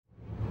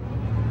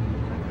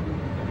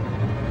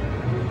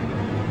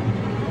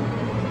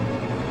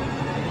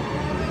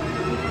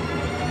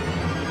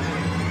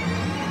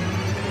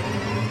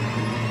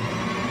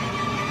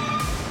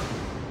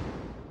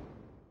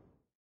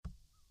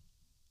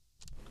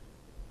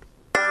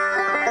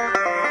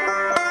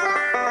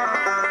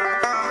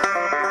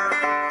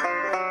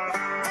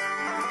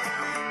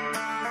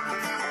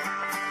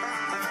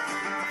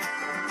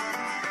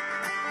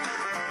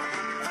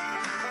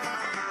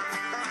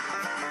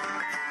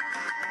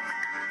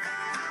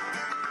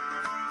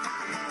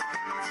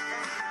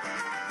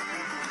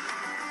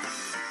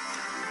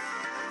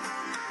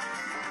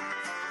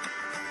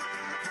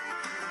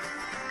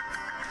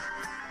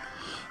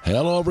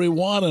Hello,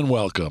 everyone, and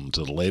welcome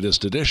to the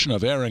latest edition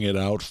of Airing It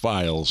Out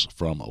Files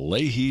from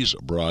Leahy's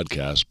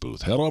broadcast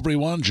booth. Hello,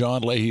 everyone.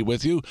 John Leahy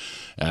with you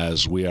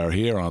as we are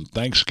here on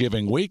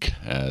Thanksgiving week,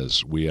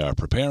 as we are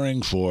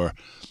preparing for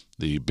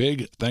the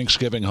big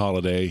Thanksgiving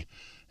holiday,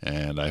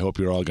 and I hope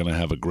you're all going to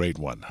have a great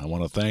one. I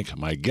want to thank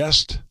my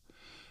guest.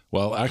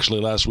 Well, actually,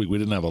 last week we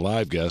didn't have a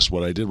live guest.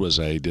 What I did was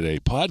I did a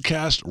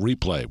podcast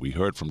replay. We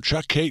heard from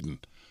Chuck Caton,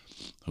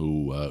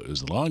 who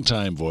was the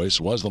longtime voice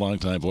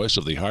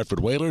of the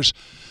Hartford Whalers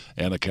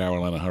and the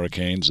Carolina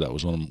Hurricanes. That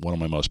was one of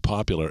my most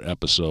popular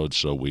episodes,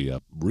 so we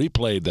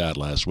replayed that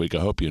last week. I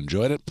hope you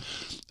enjoyed it.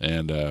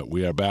 And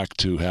we are back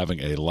to having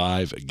a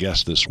live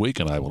guest this week,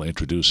 and I will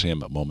introduce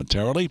him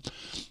momentarily.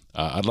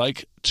 I'd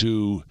like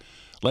to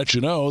let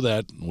you know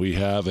that we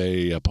have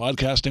a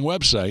podcasting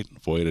website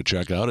for you to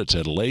check out. It's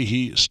at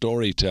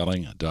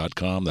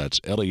LeahyStorytelling.com.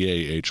 That's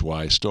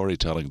Leahy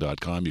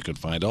Storytelling.com. You can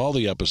find all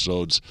the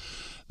episodes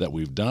that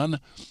we've done.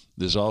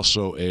 There's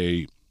also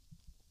a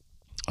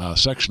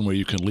section where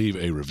you can leave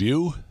a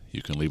review.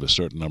 You can leave a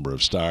certain number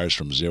of stars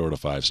from 0 to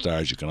 5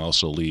 stars. You can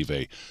also leave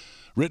a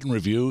written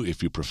review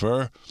if you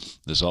prefer.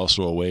 There's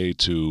also a way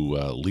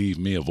to leave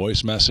me a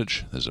voice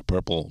message. There's a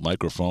purple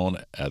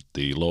microphone at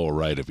the lower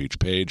right of each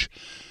page,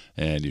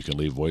 and you can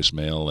leave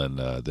voicemail. And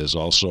there's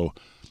also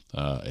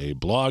a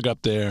blog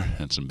up there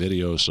and some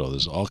videos, so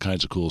there's all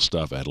kinds of cool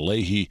stuff at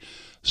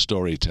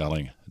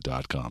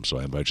LeahyStorytelling.com. So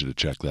I invite you to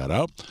check that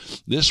out.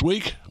 This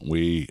week,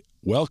 we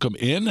welcome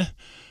in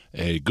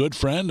a good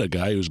friend, a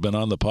guy who's been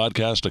on the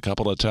podcast a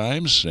couple of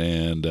times,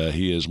 and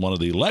he is one of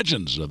the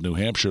legends of New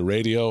Hampshire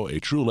radio, a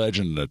true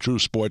legend, a true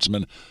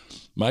sportsman.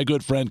 My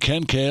good friend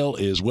Ken Cail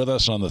is with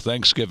us on the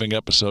Thanksgiving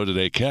episode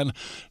today. Ken,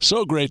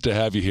 so great to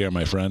have you here,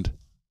 my friend.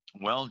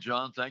 Well,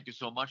 John, thank you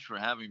so much for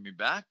having me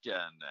back,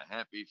 and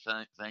happy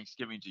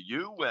Thanksgiving to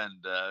you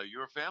and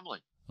your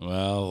family.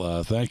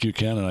 Well, thank you,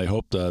 Ken, and I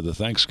hope the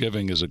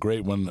Thanksgiving is a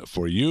great one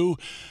for you.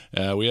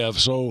 We have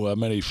so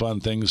many fun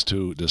things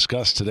to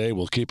discuss today.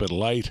 We'll keep it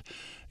light.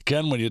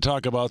 Ken, when you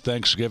talk about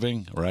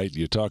Thanksgiving, right,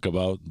 you talk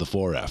about the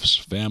 4 Fs: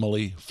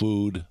 family,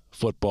 food,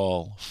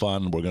 football,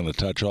 fun. We're going to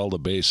touch all the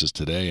bases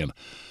today, and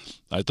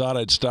I thought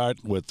I'd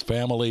start with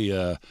family.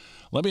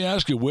 Let me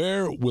ask you,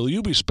 where will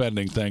you be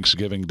spending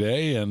Thanksgiving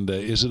Day, and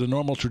is it a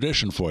normal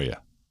tradition for you?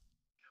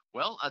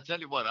 Well, I'll tell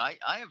you what, I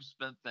have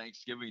spent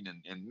Thanksgiving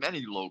in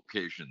many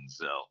locations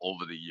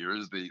over the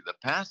years. The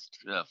past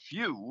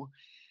few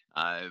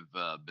I've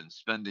been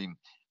spending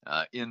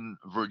in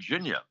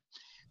Virginia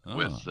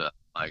with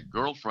my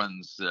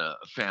girlfriend's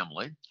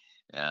family,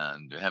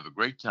 and have a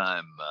great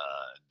time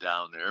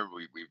down there.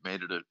 We've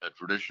made it a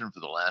tradition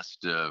for the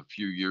last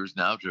few years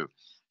now to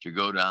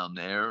go down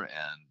there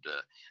and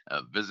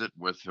visit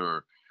with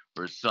her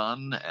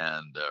son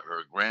and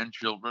her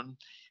grandchildren.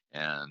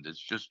 And it's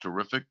just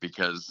terrific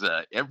because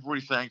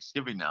every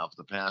Thanksgiving now for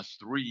the past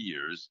 3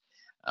 years,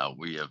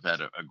 we have had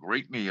a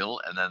great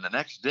meal. And then the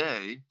next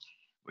day,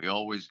 we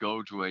always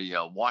go to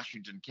a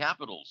Washington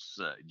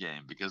Capitals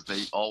game because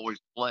they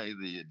always play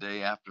the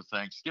day after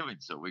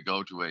Thanksgiving. So we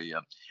go to a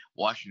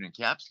Washington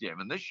Caps game.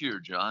 And this year,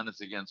 John,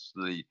 it's against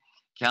the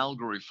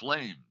Calgary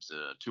Flames,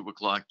 a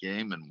 2:00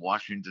 game in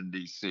Washington,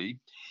 D.C.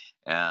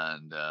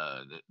 And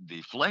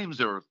the Flames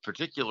are of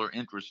particular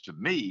interest to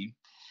me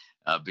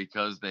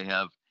because they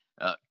have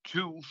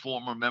 2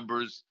 former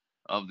members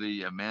of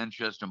the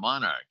Manchester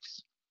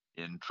Monarchs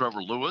in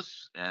Trevor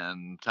Lewis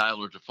and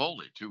Tyler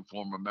Toffoli, 2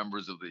 former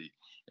members of the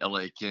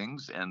L.A.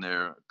 Kings, and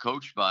they're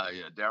coached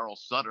by Darryl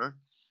Sutter,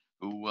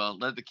 who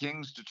led the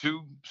Kings to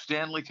 2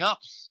 Stanley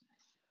Cups.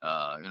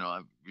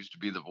 I used to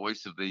be the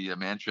voice of the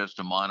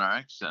Manchester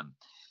Monarchs and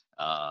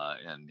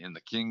in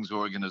the Kings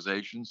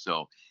organization.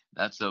 So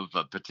that's of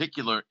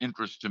particular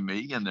interest to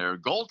me. And their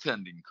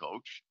goaltending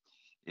coach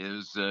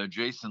is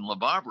Jason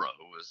LaBarbera,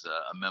 who was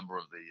a member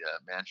of the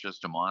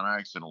Manchester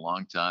Monarchs and a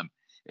longtime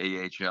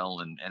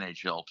AHL and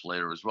NHL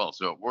player as well.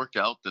 So it worked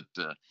out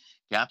that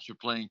Caps are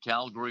playing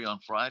Calgary on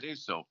Friday.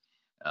 So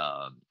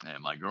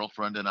and my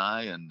girlfriend and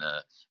I and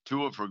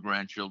 2 of her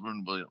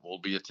grandchildren will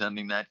be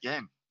attending that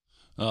game.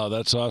 Oh,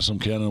 that's awesome,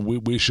 Ken. And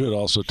we should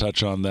also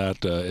touch on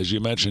that. As you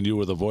mentioned, you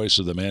were the voice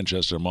of the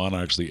Manchester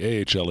Monarchs, the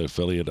AHL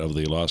affiliate of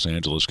the Los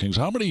Angeles Kings.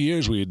 How many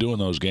years were you doing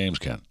those games,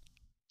 Ken?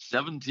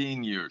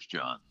 17 years,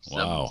 John.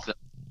 Wow.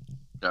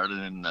 Started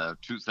in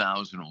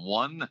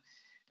 2001,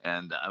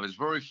 and I was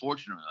very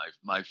fortunate.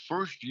 My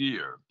first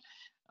year,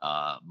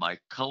 my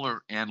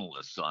color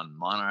analysts on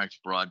Monarchs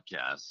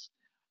broadcasts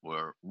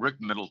were Rick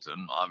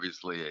Middleton,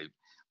 obviously a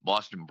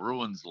Boston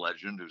Bruins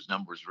legend whose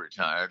number's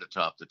retired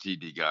atop the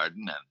TD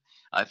Garden, and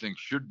I think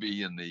should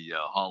be in the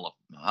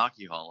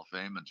Hockey Hall of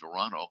Fame in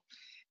Toronto,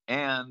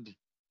 and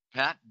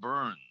Pat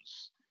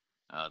Burns,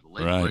 the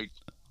late great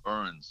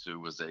Burns, who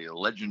was a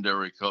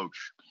legendary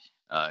coach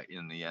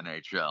in the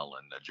NHL,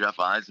 and Jeff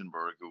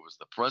Eisenberg, who was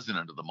the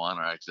president of the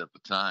Monarchs at the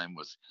time,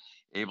 was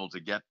able to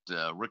get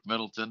Rick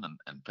Middleton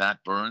and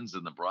Pat Burns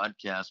in the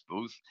broadcast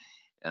booth.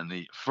 And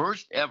the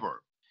first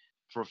ever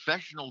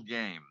professional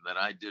game that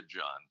I did,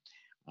 John,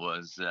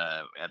 was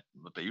at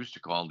what they used to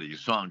call the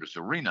Usongas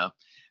Arena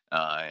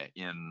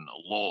in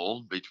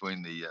Lowell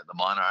between the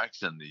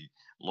Monarchs and the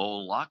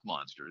Lowell Lock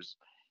Monsters.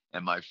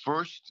 And my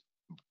first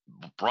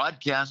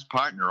broadcast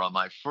partner on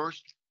my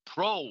first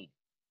pro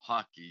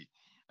hockey,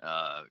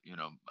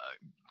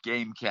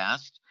 game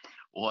cast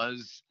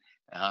was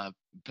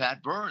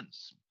Pat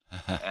Burns,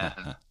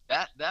 and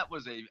that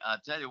was I'll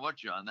tell you what,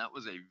 John, that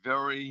was a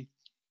very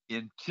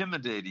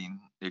intimidating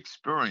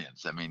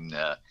experience. I mean,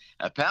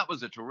 Pat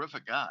was a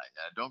terrific guy.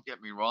 Don't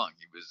get me wrong;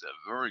 he was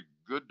very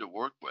good to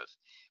work with.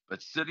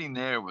 But sitting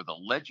there with a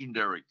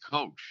legendary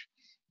coach,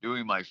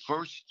 doing my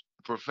first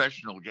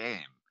professional game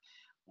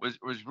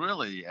was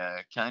really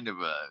kind of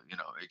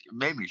it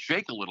made me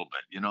shake a little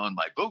bit, in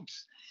my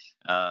boots,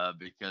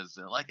 because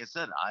like I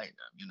said, I'd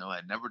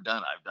never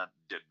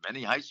did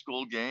many high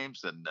school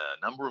games and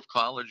a number of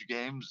college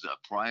games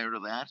prior to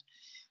that,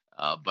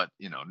 but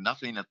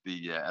nothing at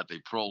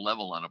the pro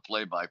level on a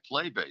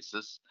play-by-play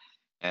basis.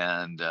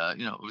 And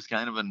it was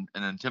kind of an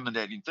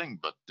intimidating thing,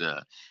 but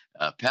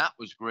Pat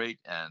was great,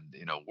 and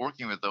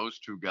working with those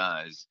two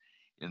guys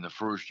in the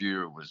first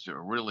year was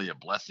really a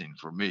blessing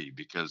for me,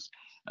 because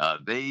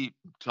they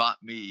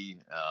taught me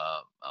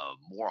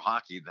more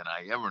hockey than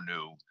I ever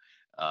knew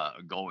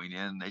going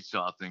in. They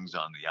saw things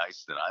on the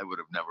ice that I would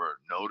have never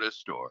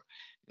noticed or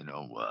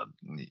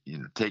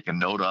taken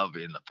note of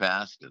in the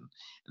past,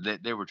 and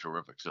they were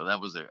terrific. So that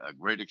was a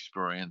great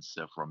experience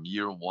from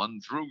year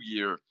one through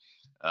year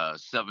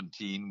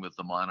 17 with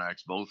the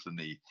Monarchs, both in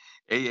the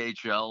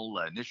AHL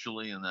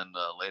initially and then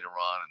later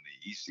on in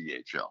the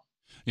ECHL.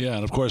 Yeah,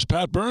 and of course,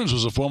 Pat Burns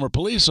was a former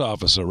police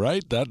officer,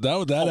 right? That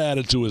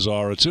added to his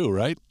aura too,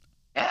 right?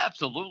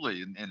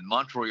 Absolutely, in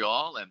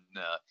Montreal, and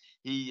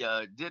he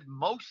did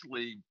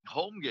mostly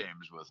home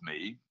games with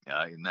me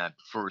in that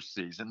first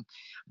season.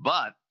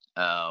 But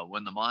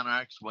when the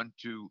Monarchs went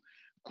to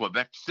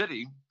Quebec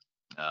City,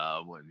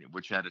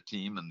 which had a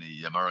team in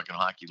the American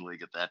Hockey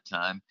League at that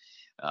time,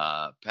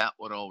 Pat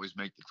would always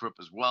make the trip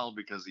as well,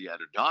 because he had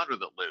a daughter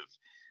that lived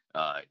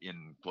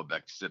in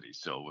Quebec City.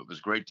 So it was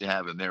great to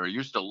have him there. He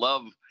used to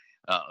love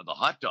the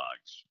hot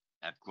dogs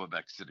at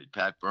Quebec City.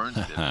 Pat Burns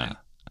did. And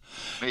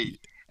me.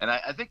 And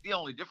I think the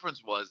only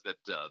difference was that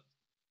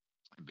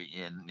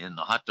in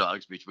the hot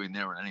dogs between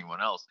there and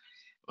anyone else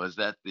was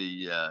that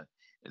the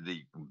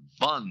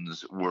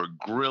buns were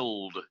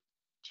grilled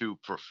to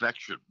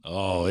perfection.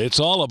 Oh, it's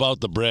all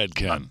about the bread,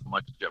 Ken. Not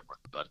much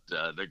different, but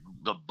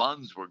the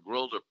buns were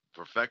grilled to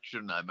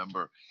perfection. I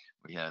remember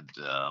we had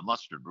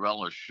mustard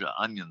relish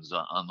onions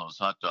on those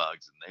hot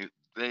dogs, and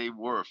they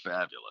were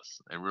fabulous.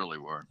 They really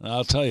were.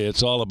 I'll tell you,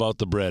 it's all about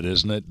the bread,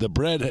 isn't it? The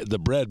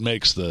bread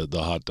makes the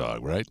hot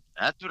dog, right?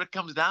 That's what it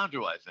comes down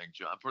to, I think,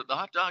 John. The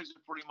hot dogs are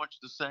pretty much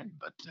the same,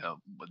 but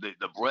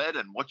the bread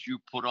and what you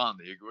put on,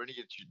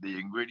 the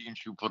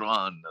ingredients you put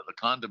on, the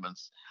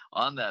condiments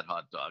on that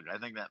hot dog, I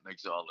think that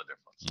makes all the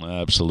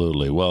difference.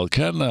 Absolutely. Well,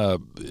 Ken,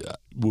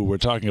 we're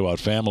talking about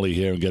family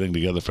here and getting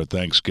together for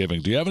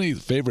Thanksgiving. Do you have any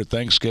favorite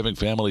Thanksgiving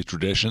family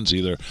traditions,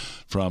 either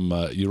from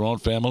your own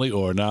family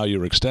or now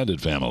your extended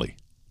family?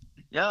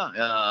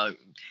 Yeah,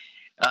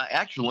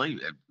 actually,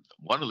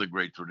 one of the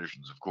great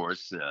traditions, of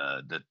course,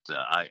 that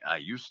I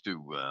used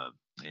to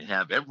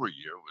have every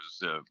year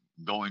was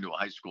going to a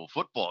high school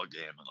football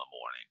game in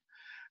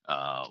the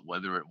morning.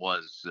 Whether it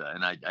was,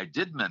 and I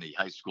did many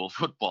high school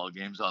football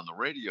games on the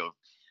radio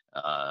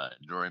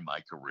during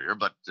my career,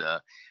 but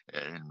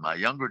in my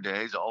younger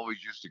days, I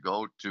always used to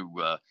go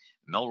to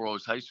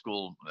Melrose High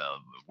School,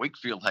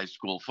 Wakefield High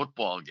School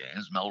football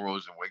games.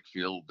 Melrose and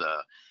Wakefield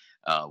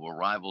were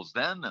rivals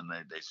then, and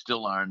they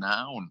still are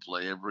now, and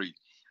play every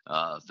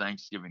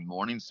Thanksgiving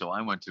morning. So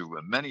I went to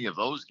many of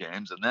those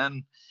games, and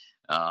then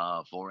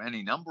for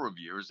any number of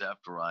years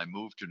after I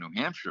moved to New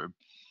Hampshire,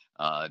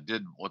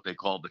 did what they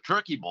called the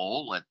Turkey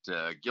Bowl at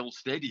Gill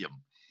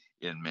Stadium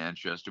in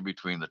Manchester,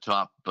 between the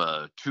top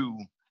two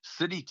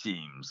city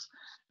teams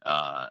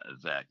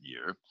that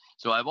year.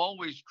 So I've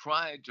always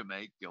tried to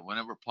make,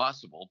 whenever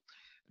possible,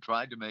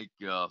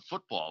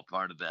 football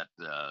part of that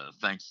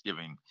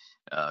Thanksgiving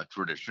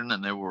tradition.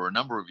 And there were a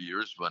number of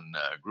years when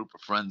a group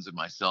of friends and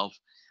myself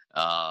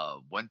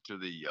went to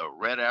the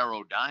Red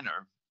Arrow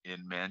Diner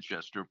in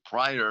Manchester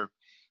prior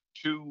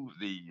to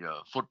the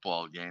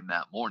football game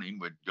that morning.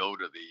 Would go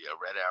to the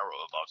Red Arrow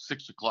about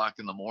 6 o'clock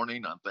in the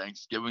morning on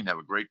Thanksgiving, have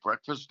a great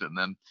breakfast, and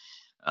then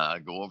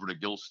go over to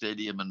Gill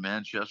Stadium in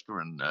Manchester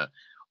and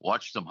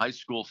watch some high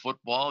school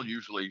football,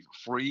 usually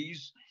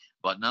freeze.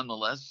 But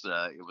nonetheless,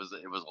 it was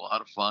a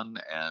lot of fun,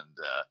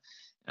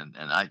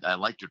 and I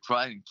like to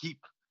try and keep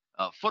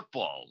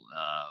football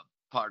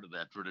part of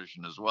that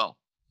tradition as well.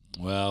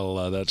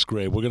 Well, that's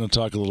great. We're going to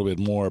talk a little bit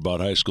more about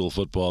high school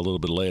football a little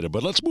bit later,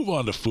 but let's move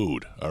on to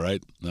food, all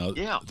right? Now,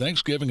 yeah.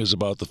 Thanksgiving is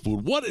about the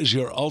food. What is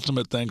your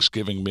ultimate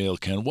Thanksgiving meal,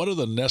 Ken? What are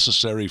the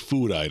necessary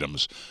food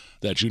items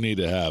that you need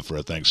to have for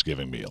a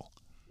Thanksgiving meal?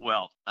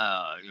 Well,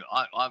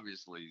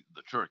 obviously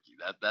the turkey,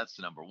 that's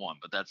number one,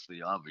 but that's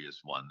the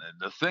obvious one.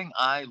 And the thing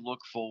I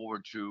look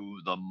forward to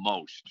the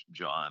most,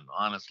 John,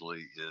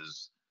 honestly,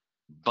 is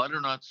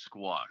butternut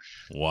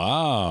squash.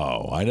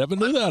 Wow. I never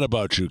knew that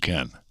about you,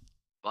 Ken.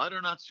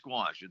 butternut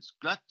squash. It's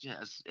got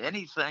just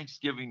any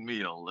Thanksgiving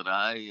meal that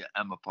I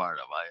am a part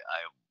of.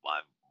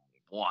 I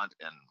want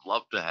and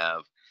love to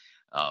have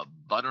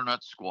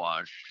butternut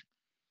squash,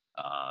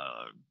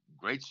 uh,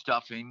 great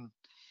stuffing,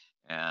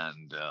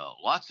 and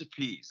lots of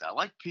peas. I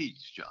like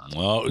peas, John.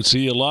 Well, see,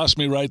 you lost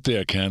me right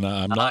there, Ken.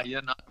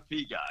 You're not a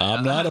pea guy.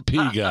 I'm not a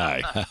pea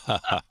guy.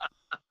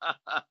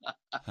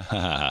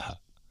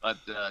 But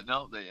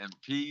no, and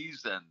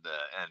peas and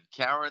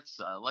carrots.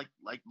 Like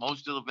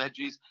most of the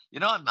veggies.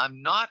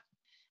 I'm not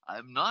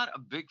a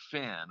big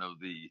fan of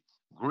the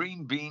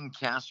green bean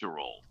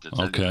casserole. To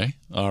tell you the Okay,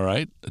 all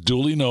right.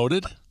 Duly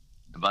noted.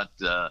 but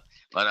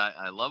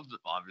I love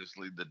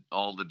obviously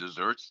all the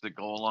desserts that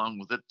go along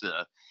with it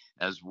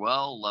as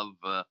well. Love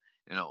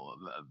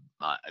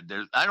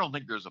I don't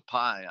think there's a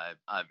pie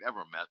I've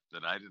ever met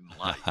that I didn't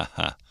like.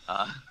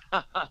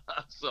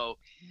 So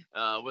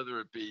whether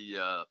it be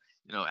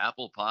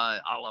apple pie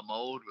a la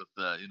mode with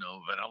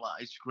vanilla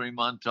ice cream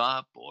on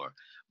top, or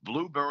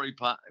blueberry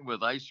pie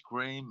with ice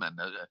cream, and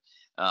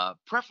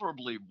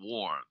preferably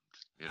warmed,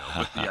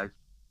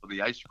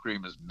 the ice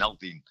cream is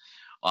melting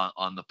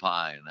on the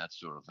pie and that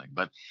sort of thing.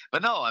 But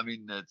no, I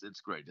mean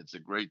it's great. It's a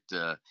great.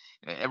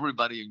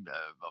 Everybody,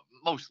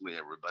 mostly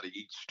everybody,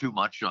 eats too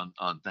much on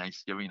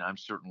Thanksgiving. I'm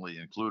certainly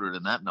included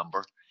in that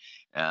number,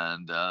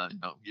 and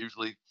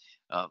usually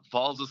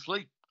falls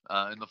asleep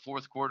in the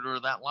fourth quarter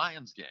of that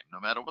Lions game, no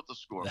matter what the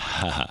score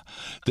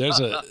there's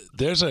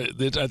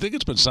I think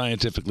it's been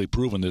scientifically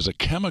proven there's a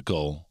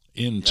chemical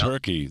in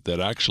turkey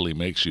that actually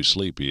makes you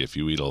sleepy if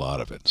you eat a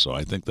lot of it. So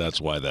I think that's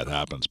why that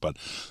happens. But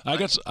I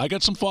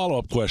got some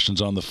follow-up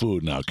questions on the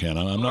food now, Ken.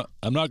 I'm not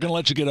going to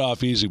let you get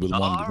off easy with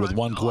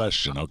one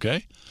question,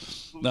 okay?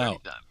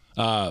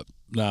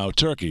 Now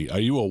turkey, are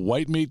you a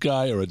white meat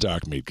guy or a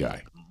dark meat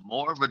guy?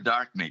 More of a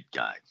dark meat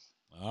guy.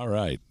 All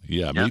right.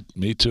 Yeah,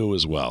 me too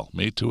as well.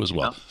 Yeah.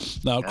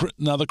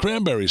 Now the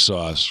cranberry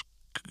sauce,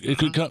 it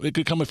could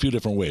come a few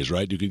different ways,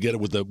 right? You could get it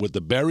with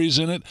the berries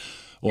in it,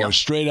 or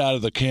straight out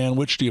of the can.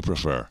 Which do you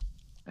prefer?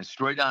 And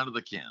straight out of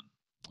the can.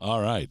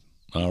 All right.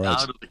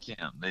 Out of the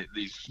can.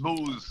 The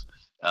smooth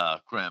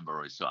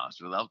cranberry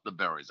sauce without the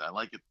berries. I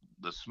like it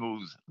the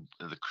smooth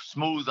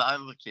out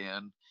of the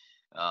can.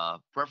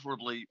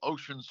 Preferably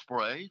Ocean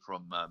Spray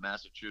from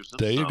Massachusetts.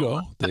 There you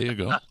go.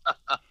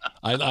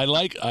 I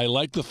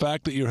like the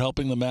fact that you're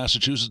helping the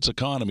Massachusetts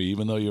economy,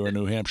 even though you're a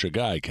New Hampshire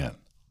guy, Ken.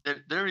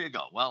 There you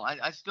go. Well,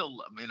 I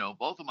still,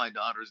 both of my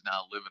daughters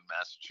now live in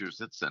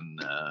Massachusetts,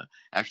 and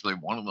actually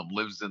one of them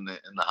lives in the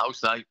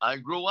house I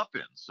grew up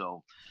in.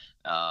 So,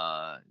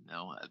 I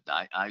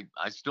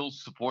still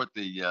support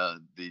the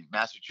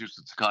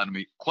Massachusetts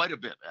economy quite a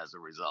bit as a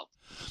result.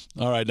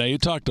 All right. Now you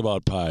talked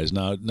about pies.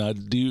 Now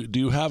do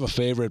you have a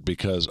favorite?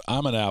 Because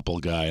I'm an apple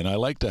guy, and I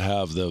like to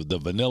have the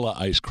vanilla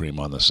ice cream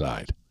on the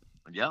side.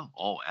 Yeah.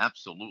 Oh,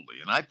 absolutely.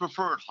 And I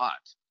prefer it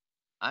hot.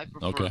 I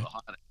prefer the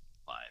hot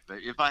pie. But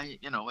if I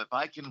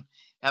can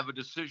have a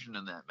decision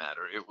in that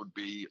matter, it would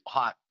be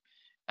hot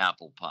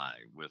apple pie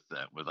with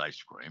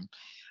ice cream.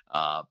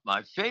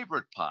 My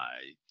favorite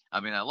pie. I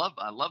mean, I love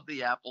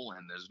the apple,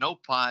 and there's no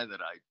pie that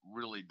I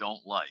really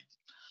don't like.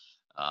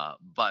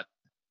 But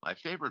my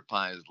favorite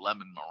pie is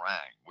lemon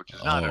meringue, which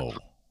is not a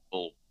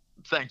typical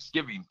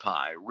Thanksgiving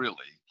pie, really.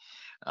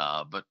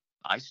 But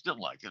I still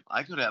like it.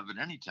 I could have it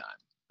anytime.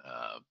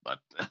 But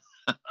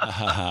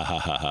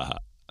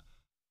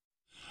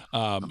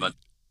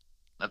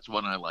that's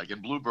one I like,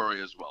 and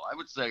blueberry as well. I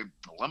would say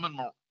lemon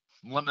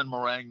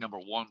meringue number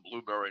one,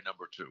 blueberry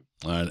number two.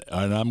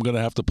 And I'm going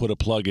to have to put a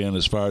plug in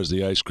as far as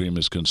the ice cream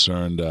is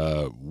concerned.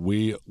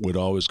 We would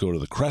always go to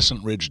the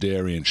Crescent Ridge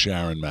Dairy in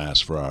Sharon,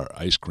 Mass. for our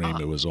ice cream.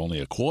 It was only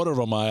a quarter of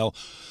a mile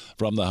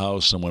from the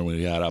house, and when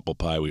we had apple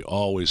pie, we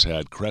always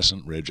had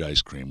Crescent Ridge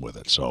ice cream with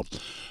it. So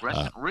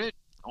Crescent Ridge.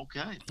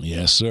 Okay.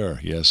 Yes, sir.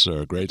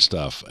 Great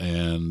stuff.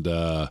 And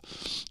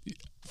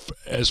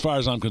as far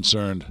as I'm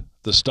concerned,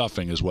 the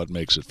stuffing is what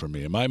makes it for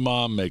me. And my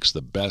mom makes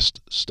the best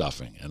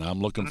stuffing, and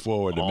I'm looking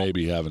forward to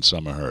maybe having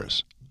some of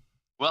hers.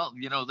 Well,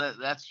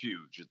 that's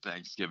huge at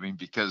Thanksgiving,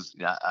 because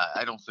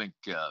I don't think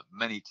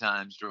many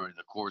times during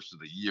the course of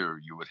the year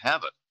you would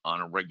have it on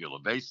a regular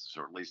basis,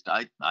 or at least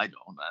I don't. I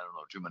don't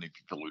know too many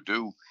people who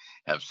do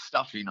have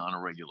stuffing on a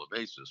regular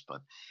basis.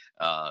 But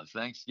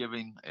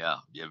Thanksgiving,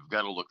 you've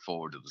got to look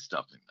forward to the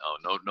stuffing. Oh,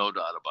 no doubt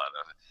about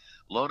it.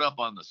 Load up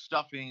on the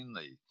stuffing,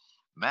 the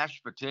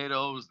mashed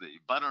potatoes, the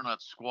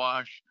butternut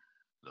squash,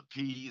 the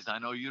peas. I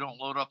know you don't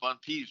load up on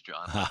peas,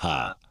 John.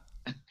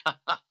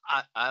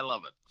 I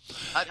love it.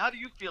 How do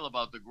you feel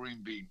about the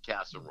green bean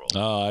casserole?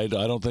 I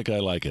don't think I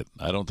like it.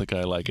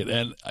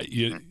 And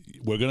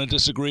we're going to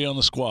disagree on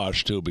the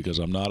squash, too, because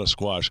I'm not a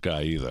squash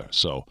guy either.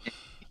 So,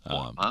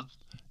 I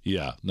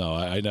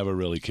never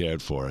really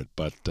cared for it.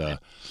 But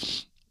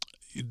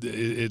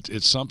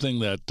it's something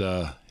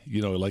that,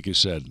 like you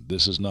said,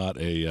 this is not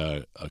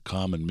a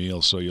common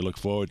meal, so you look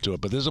forward to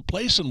it. But there's a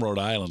place in Rhode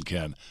Island,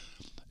 Ken,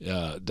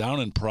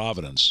 down in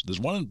Providence. There's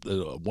one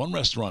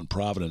restaurant in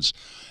Providence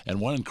and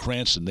one in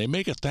Cranston. They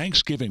make a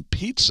Thanksgiving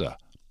pizza.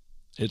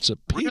 It's a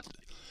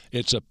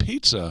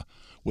pizza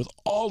with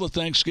all the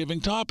Thanksgiving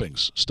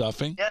toppings,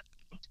 stuffing. Yeah.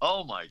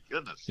 Oh my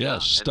goodness. Yes, Yeah.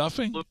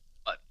 stuffing.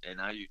 And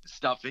now you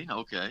stuffing.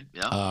 Okay.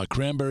 Yeah.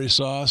 Cranberry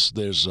sauce.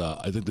 There's,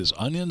 I think there's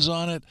onions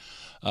on it.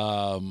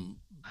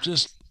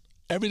 Just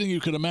everything you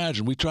could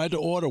imagine. We tried to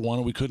order one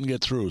and we couldn't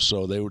get through,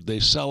 so they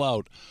sell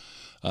out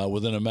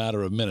within a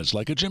matter of minutes,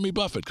 like a Jimmy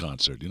Buffett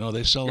concert.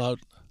 They sell out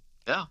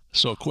Yeah.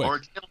 so quick. Or a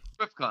Taylor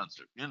Swift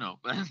concert.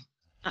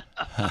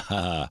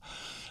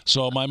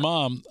 So my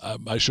mom,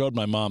 I showed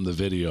my mom the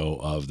video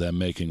of them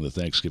making the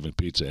Thanksgiving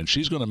pizza, and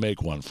she's going to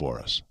make one for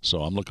us.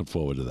 So I'm looking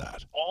forward to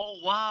that. Oh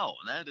wow,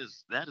 that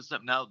is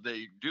something. Now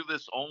they do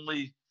this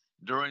only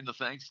during the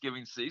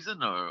Thanksgiving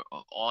season or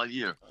all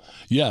year?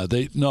 Yeah,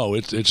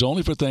 it's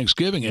only for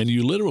Thanksgiving, and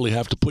you literally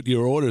have to put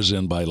your orders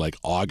in by like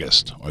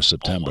August or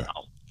September.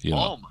 Oh, wow. You know?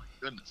 Oh my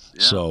goodness!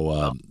 Yeah.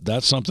 So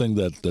that's something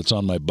that's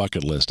on my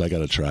bucket list. I got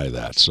to try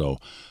that. So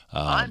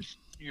I'm sure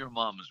your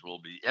mom's will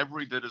be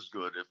every bit as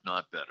good, if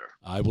not better.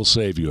 I will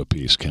save you a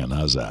piece, Ken.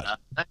 How's that?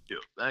 Thank you.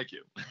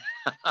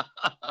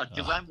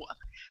 Because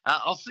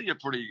I'll see you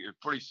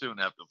pretty soon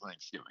after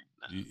Thanksgiving.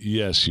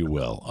 Yes, you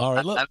will. All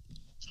right. That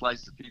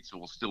slice of pizza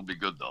will still be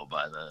good though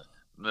by the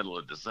middle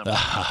of December.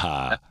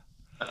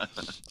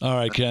 All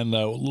right, Ken,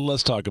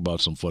 let's talk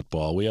about some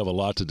football. We have a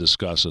lot to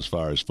discuss as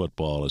far as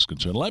football is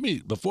concerned.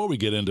 Before we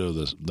get into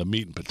the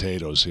meat and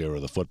potatoes here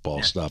of the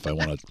football stuff, I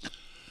want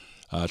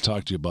to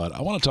talk to you about.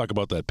 I want to talk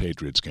about that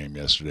Patriots game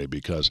yesterday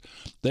because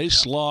they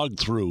slogged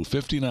through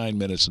 59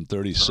 minutes and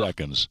 30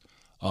 seconds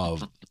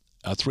of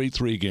a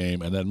 3-3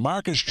 game, and then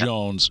Marcus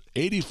Jones,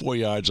 84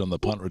 yards on the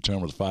punt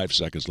return with 5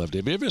 seconds left.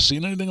 Have you ever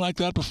seen anything like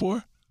that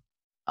before?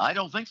 I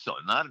don't think so.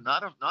 Not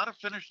a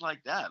finish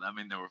like that. I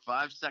mean, there were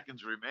 5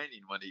 seconds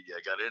remaining when he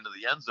got into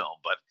the end zone,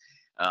 but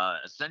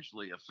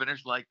essentially a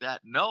finish like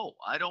that, no,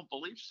 I don't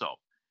believe so.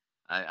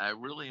 I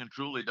really and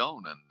truly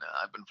don't. And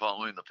I've been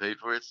following the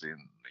Patriots in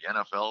the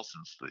NFL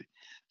since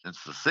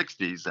the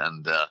 60s,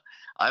 and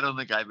I don't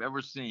think I've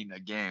ever seen a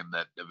game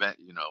that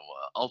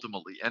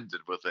ultimately ended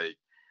with a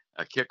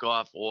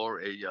kickoff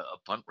or a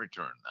punt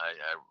return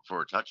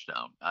for a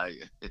touchdown.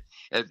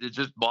 It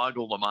just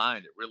boggled the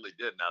mind. It really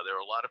did. Now there are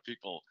a lot of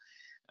people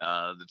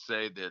that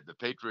say that the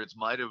Patriots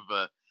might have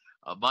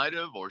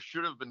or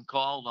should have been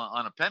called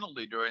on a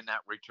penalty during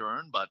that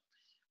return, but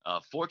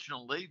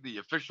fortunately the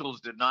officials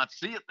did not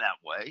see it that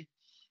way,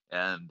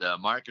 and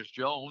Marcus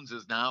Jones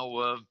is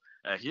now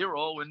a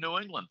hero in New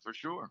England for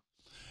sure.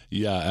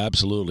 Yeah,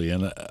 absolutely.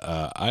 And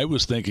I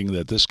was thinking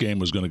that this game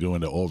was going to go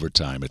into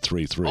overtime at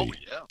 3-3. Oh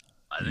yeah.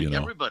 I think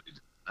everybody did.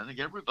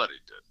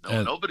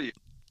 Nobody expected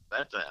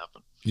that to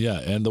happen. Yeah,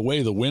 and the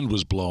way the wind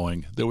was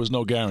blowing, there was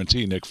no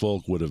guarantee Nick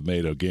Folk would have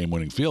made a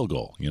game-winning field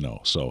goal.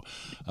 So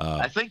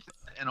I think,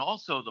 and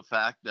also the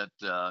fact that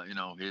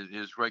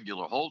his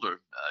regular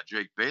holder,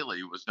 Jake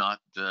Bailey, was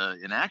not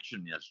in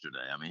action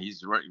yesterday. I mean,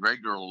 he's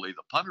regularly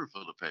the punter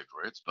for the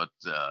Patriots, but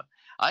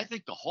I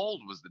think the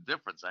hold was the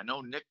difference. I know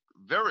Nick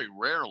very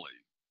rarely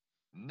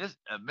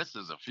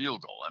misses a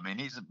field goal. I mean,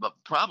 he's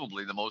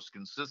probably the most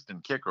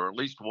consistent kicker, at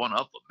least one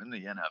of them in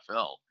the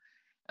NFL.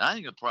 And I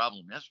think the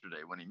problem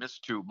yesterday when he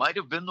missed two might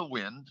have been the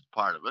wind,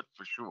 part of it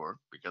for sure,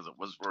 because it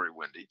was very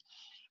windy.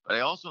 But I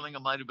also think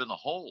it might have been the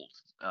hold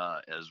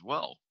as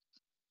well.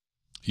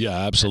 Yeah,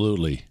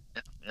 absolutely.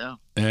 Yeah.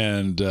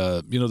 And,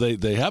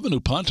 they have a new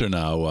punter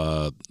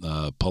now,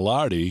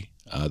 Pilardi.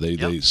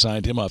 They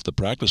signed him off the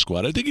practice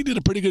squad. I think he did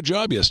a pretty good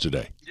job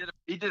yesterday.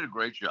 He did a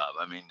great job.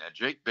 I mean,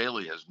 Jake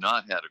Bailey has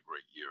not had a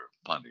great year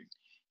punting.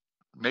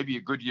 Maybe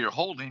a good year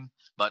holding,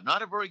 but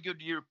not a very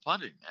good year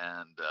punting.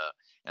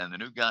 And the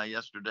new guy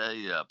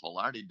yesterday,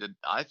 Pilardi, did,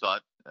 I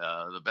thought,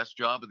 the best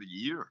job of the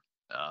year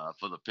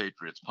for the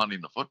Patriots punting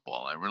the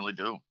football. I really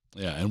do.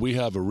 Yeah, and we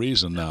have a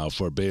reason now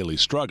for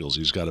Bailey's struggles.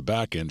 He's got a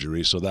back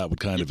injury, so that would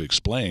kind of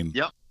explain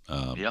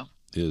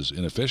his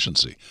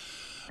inefficiency.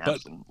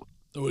 Absolutely.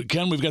 But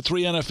Ken, we've got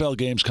 3 NFL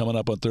games coming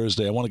up on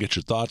Thursday. I want to get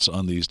your thoughts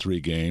on these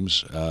 3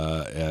 games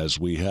as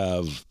we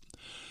have,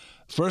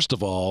 first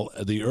of all,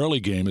 the early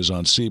game is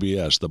on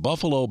CBS. The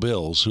Buffalo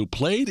Bills, who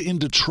played in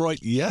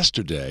Detroit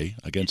yesterday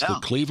against the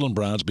Cleveland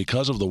Browns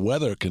because of the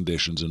weather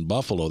conditions in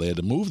Buffalo. They had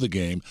to move the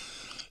game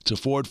to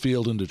Ford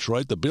Field in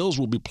Detroit. The Bills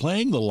will be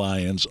playing the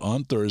Lions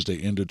on Thursday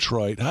in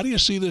Detroit. How do you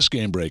see this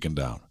game breaking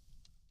down?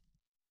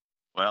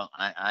 Well,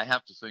 I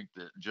have to think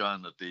that,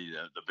 John, that the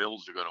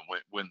Bills are going to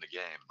win the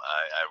game.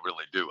 I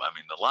really do. I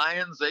mean, the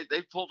Lions,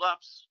 they pulled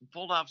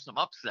off some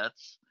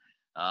upsets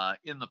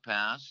in the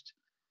past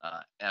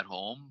at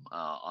home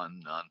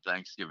on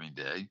Thanksgiving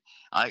Day.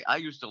 I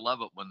used to love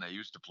it when they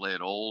used to play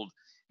at old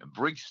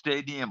Briggs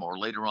Stadium or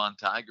later on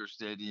Tiger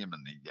Stadium,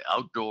 and the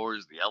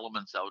outdoors, the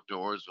elements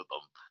outdoors with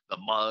the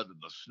mud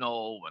and the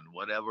snow and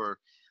whatever.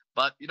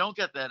 But you don't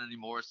get that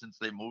anymore since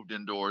they moved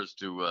indoors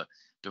to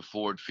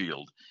Ford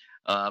Field.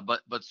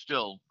 But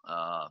still,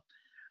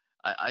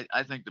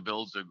 I think the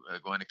Bills are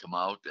going to come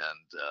out,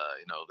 and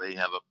they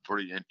have a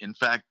pretty. In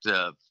fact,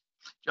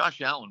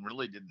 Josh Allen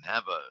really didn't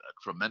have a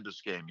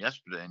tremendous game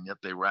yesterday, and yet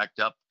they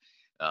racked up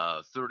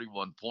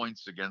 31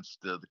 points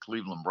against the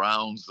Cleveland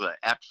Browns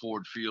at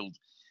Ford Field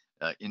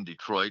in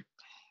Detroit.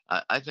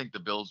 I think the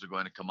Bills are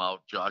going to come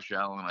out. Josh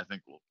Allen, I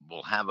think,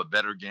 will have a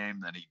better game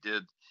than he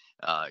did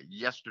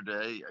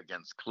yesterday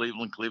against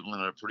Cleveland. Cleveland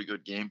had a pretty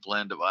good game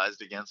plan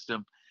devised against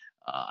him.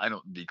 I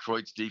don't.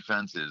 Detroit's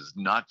defense is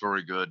not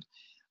very good.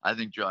 I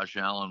think Josh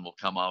Allen will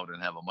come out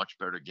and have a much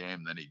better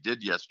game than he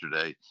did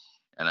yesterday.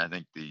 And I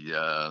think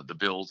the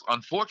Bills,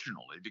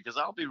 unfortunately, because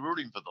I'll be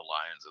rooting for the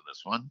Lions in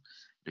this one,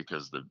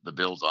 because the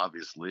Bills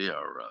obviously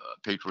are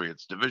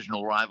Patriots'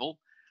 divisional rival.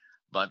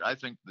 But I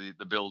think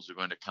the Bills are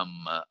going to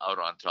come out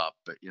on top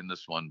in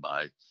this one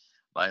by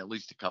at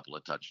least a couple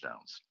of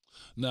touchdowns.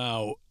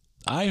 Now,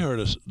 I heard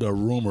a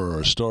rumor or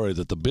a story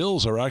that the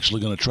Bills are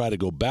actually going to try to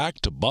go back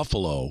to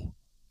Buffalo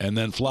and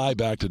then fly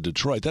back to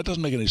Detroit. That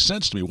doesn't make any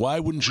sense to me. Why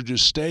wouldn't you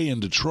just stay in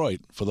Detroit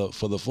for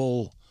the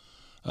full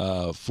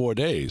 4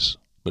 days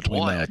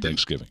between now and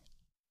Thanksgiving?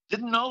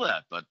 Didn't know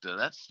that, but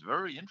that's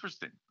very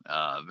interesting.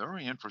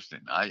 Very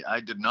interesting.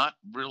 I did not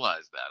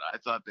realize that. I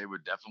thought they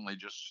would definitely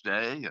just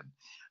stay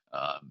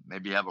and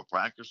maybe have a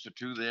practice or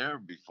two there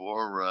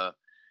before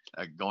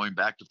going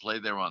back to play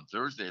there on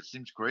Thursday. It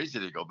seems crazy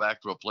to go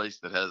back to a place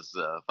that has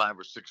 5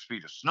 or 6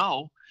 feet of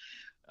snow.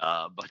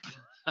 But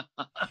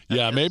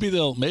yeah, maybe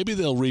they'll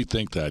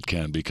rethink that,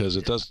 Ken, because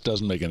it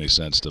doesn't make any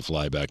sense to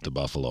fly back to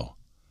Buffalo.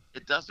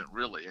 It doesn't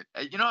really.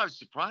 I was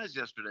surprised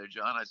yesterday,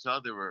 John. I saw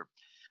there were,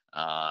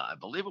 I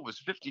believe it was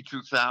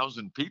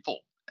 52,000 people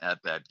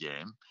at that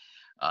game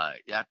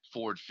at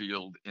Ford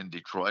Field in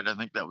Detroit. I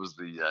think that was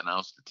the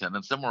announced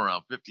attendance, somewhere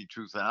around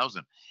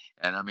 52,000.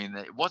 And I mean,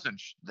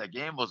 the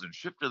game wasn't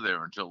shifted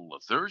there until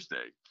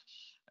Thursday.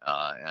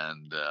 I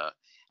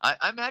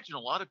imagine a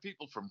lot of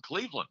people from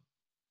Cleveland,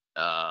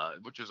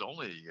 which is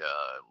only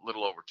a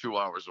little over 2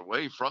 hours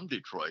away from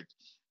Detroit,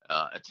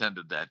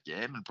 attended that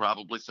game, and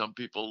probably some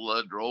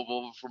people drove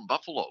over from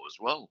Buffalo as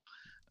well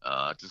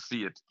to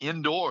see it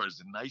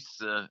indoors, a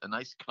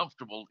nice,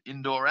 comfortable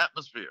indoor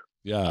atmosphere.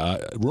 Yeah,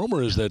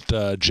 rumor is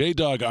that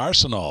J-Dog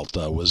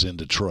Arsenault was in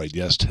Detroit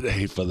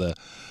yesterday for the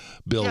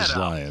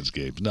Bills-Lions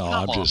game. No,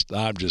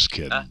 I'm just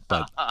kidding.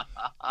 But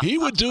he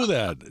would do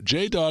that.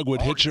 J-Dog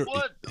would hitch her.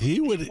 He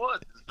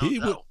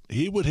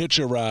would hitch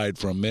a ride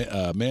from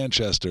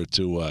Manchester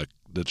to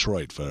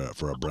Detroit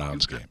for a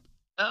Browns game.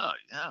 Oh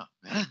yeah.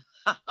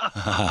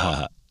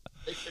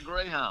 Take the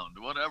Greyhound,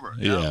 whatever.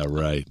 Yeah,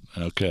 right.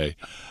 Okay.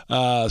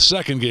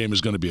 Second game is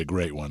going to be a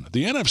great one.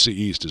 The NFC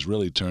East has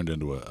really turned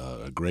into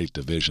a great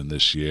division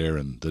this year,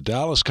 and the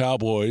Dallas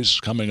Cowboys,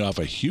 coming off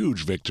a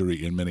huge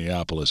victory in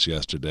Minneapolis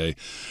yesterday,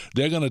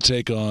 they're going to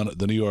take on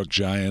the New York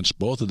Giants.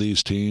 Both of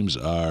these teams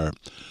are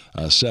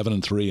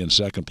 7-3 in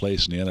second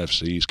place in the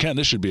NFC East. Ken,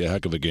 this should be a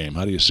heck of a game.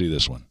 How do you see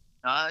this one?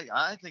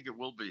 I think it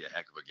will be a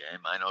heck of a game.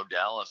 I know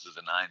Dallas is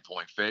a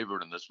 9-point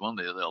favorite in this one.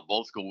 They'll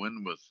both go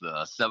in with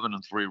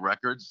 7-3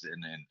 records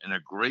in a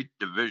great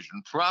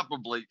division.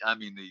 Probably, I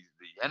mean, the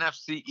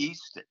NFC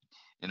East.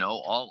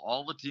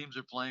 All the teams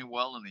are playing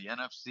well in the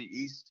NFC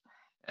East,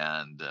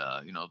 and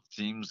the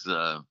teams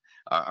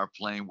are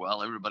playing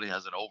well. Everybody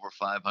has an over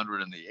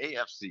 500 in the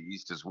AFC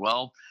East as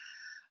well.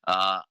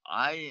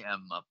 I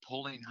am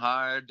pulling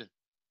hard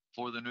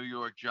for the New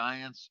York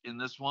Giants in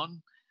this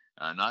one.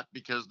 Not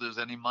because there's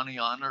any money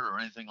on it or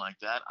anything like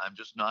that. I'm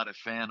just not a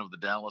fan of the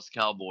Dallas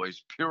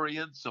Cowboys,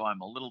 period. So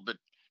I'm a little bit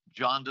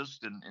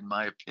jaundiced in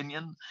my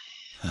opinion.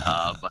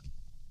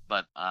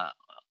 But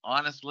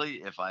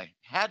honestly, if I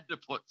had to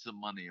put some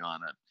money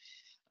on it,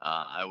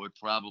 I would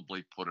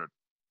probably put it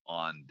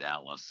on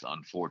Dallas,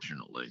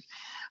 unfortunately.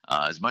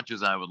 As much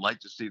as I would like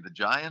to see the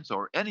Giants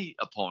or any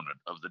opponent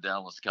of the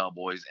Dallas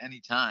Cowboys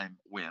anytime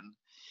win,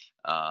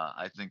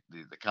 I think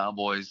the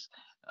Cowboys,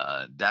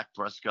 Dak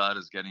Prescott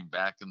is getting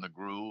back in the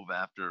groove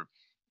after,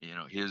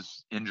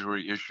 his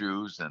injury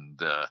issues, and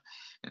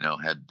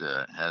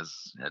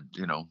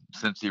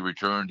since he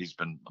returned, he's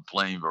been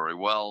playing very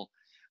well.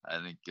 I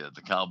think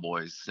the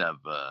Cowboys have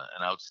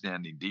an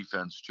outstanding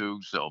defense too.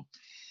 So,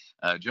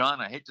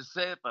 John, I hate to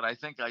say it, but I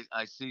think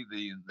I see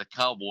the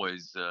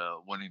Cowboys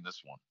winning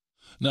this one.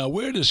 Now,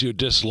 where does your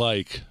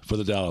dislike for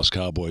the Dallas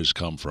Cowboys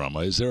come from?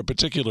 Is there a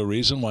particular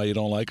reason why you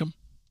don't like them?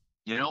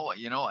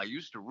 I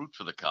used to root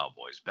for the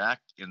Cowboys back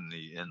in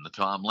the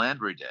Tom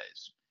Landry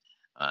days,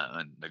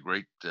 and the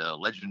great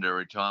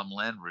legendary Tom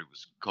Landry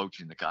was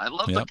coaching the Cowboys. I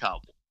love the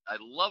Cowboys. I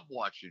love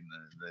watching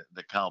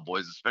the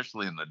Cowboys,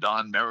 especially in the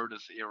Don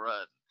Meredith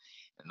era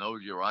and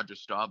those Roger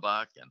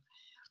Staubach.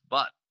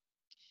 But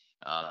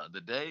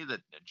the day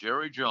that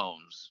Jerry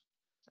Jones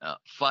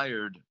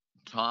fired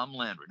Tom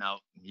Landry, now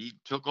he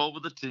took over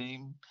the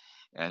team.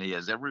 And he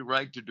has every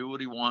right to do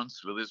what he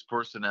wants with his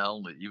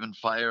personnel, to even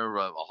fire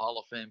a Hall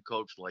of Fame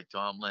coach like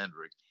Tom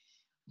Landry.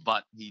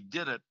 But he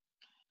did it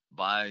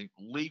by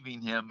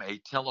leaving him a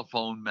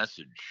telephone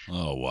message.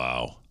 Oh,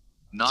 wow.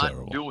 Not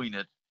Terrible. Doing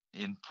it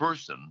in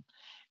person.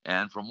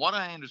 And from what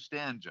I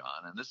understand,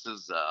 John, and this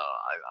is,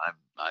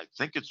 I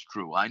think it's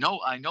true. I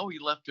know he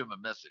left him a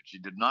message. He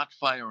did not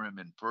fire him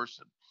in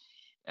person.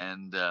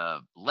 And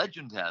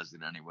legend has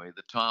it anyway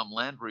that Tom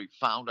Landry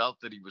found out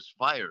that he was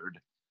fired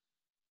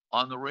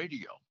on the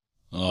radio.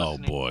 Oh,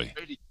 boy.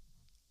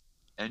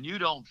 And you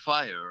don't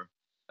fire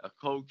a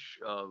coach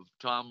of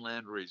Tom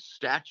Landry's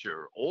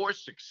stature or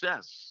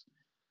success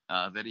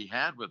that he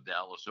had with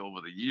Dallas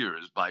over the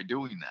years by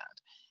doing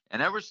that.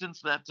 And ever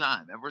since that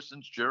time, ever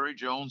since Jerry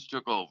Jones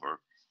took over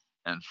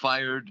and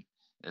fired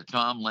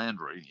Tom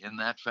Landry in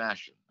that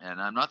fashion,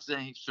 and I'm not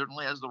saying he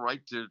certainly has the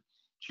right to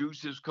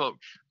choose his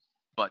coach,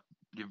 but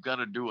you've got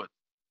to do it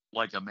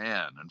like a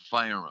man and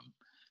fire him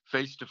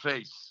face to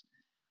face.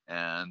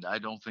 And I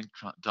don't think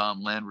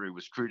Tom Landry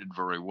was treated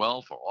very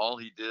well for all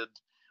he did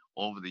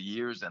over the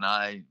years. And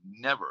I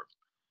never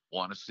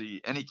want to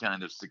see any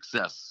kind of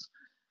success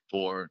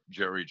for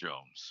Jerry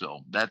Jones.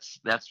 So that's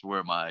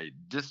where my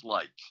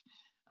dislike,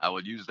 I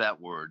would use that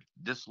word,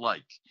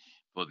 dislike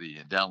for the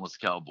Dallas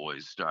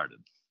Cowboys started.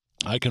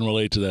 I can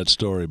relate to that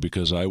story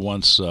because I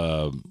once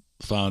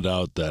found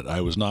out that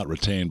I was not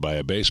retained by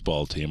a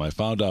baseball team. I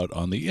found out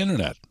on the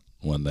internet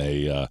when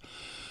they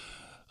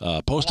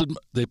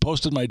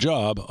posted my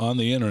job on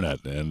the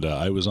internet, and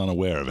I was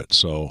unaware of it.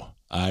 So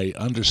I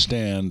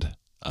understand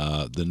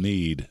the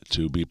need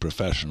to be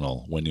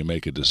professional when you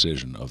make a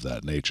decision of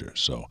that nature.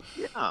 So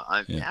yeah.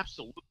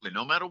 Absolutely.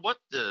 No matter what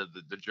the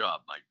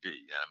job might be.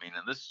 I mean,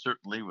 and this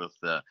certainly with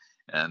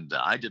and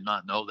I did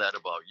not know that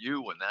about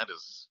you, and that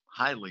is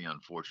highly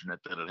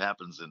unfortunate that it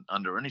happens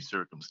under any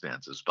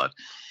circumstances. But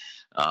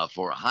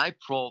for a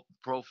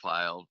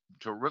profile,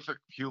 terrific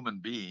human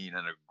being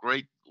and a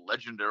great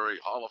legendary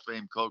Hall of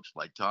Fame coach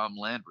like Tom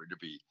Landry to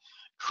be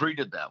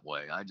treated that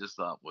way, I just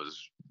thought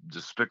was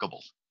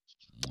despicable.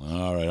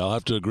 All right, I'll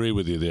have to agree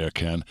with you there,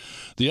 Ken.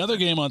 The other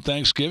game on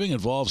Thanksgiving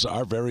involves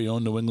our very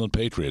own New England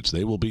Patriots.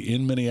 They will be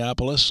in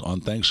Minneapolis on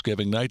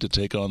Thanksgiving night to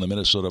take on the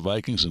Minnesota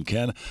Vikings. And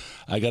Ken,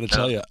 I got to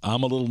tell you,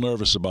 I'm a little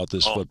nervous about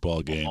this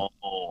football game.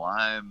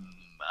 I'm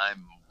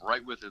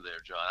right with you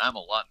there, John. I'm a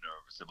lot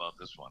nervous about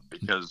this one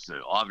because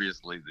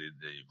obviously the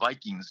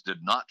Vikings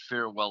did not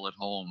fare well at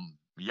home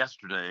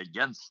yesterday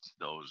against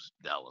those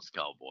Dallas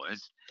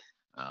Cowboys,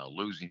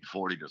 losing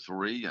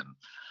 40-3, and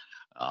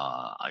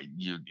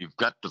you've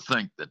got to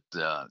think that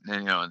they're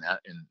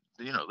 8-2.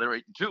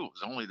 It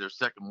was only their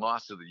second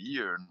loss of the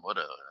year, and what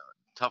a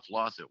tough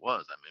loss it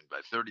was. I mean, by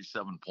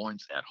 37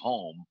 points at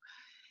home,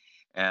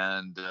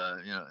 and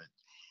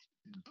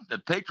the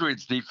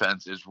Patriots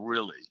defense is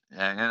really,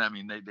 and I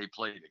mean they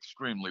played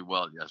extremely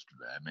well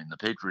yesterday. I mean the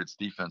Patriots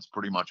defense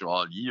pretty much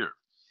all year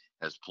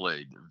has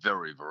played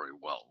very, very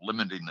well,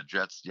 limiting the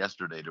Jets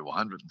yesterday to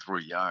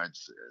 103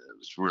 yards. It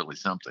was really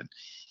something.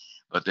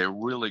 But they're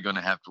really going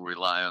to have to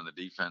rely on the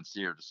defense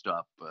here to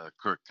stop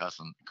Kirk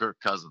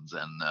Cousins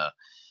and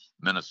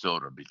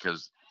Minnesota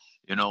because,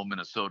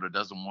 Minnesota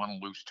doesn't want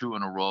to lose two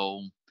in a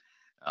row.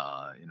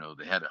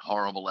 They had a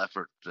horrible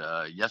effort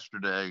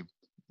yesterday.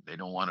 They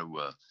don't want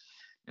to,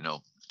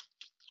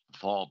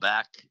 fall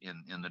back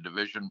in the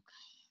division.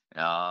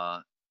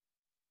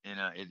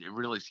 It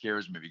really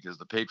scares me because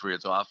the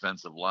Patriots'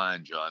 offensive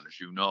line, John, as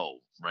you know,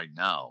 right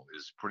now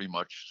is pretty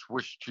much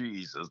Swiss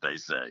cheese, as they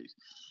say.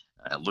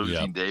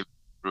 Losing David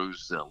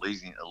Cruz,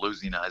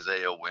 losing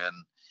Isaiah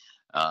Wynn.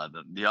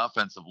 The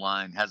offensive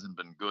line hasn't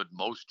been good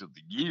most of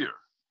the year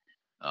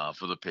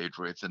for the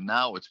Patriots, and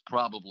now it's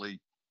probably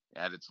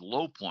at its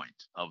low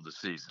point of the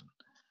season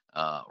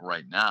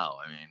right now.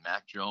 I mean,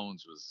 Mac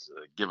Jones was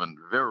given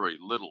very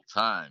little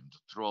time to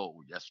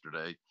throw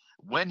yesterday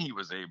when he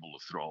was able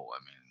to throw. I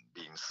mean,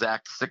 being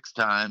sacked 6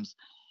 times.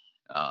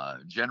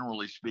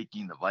 Generally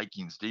speaking, the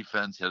Vikings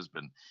defense has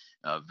been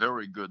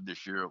very good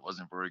this year. It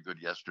wasn't very good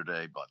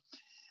yesterday, but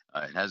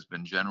it has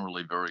been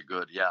generally very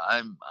good. Yeah,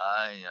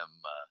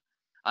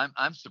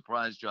 I'm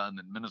surprised, John,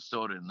 that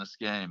Minnesota in this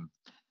game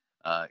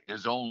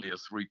is only a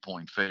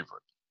 3-point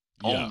favorite.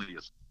 Yeah. Only a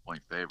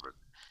 3-point favorite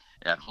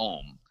at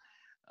home.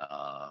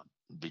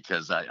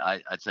 Because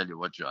I tell you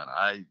what, John,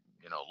 I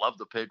love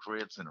the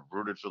Patriots and have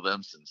rooted for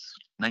them since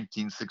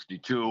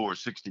 1962 or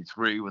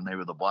 63 when they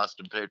were the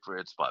Boston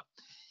Patriots. But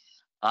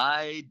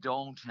I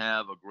don't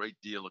have a great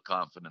deal of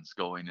confidence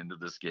going into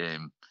this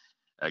game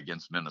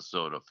against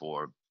Minnesota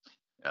for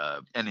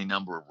any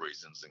number of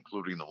reasons,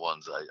 including the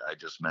ones I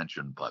just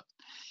mentioned. But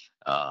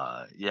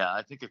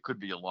I think it could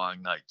be a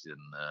long night in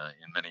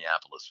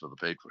Minneapolis for the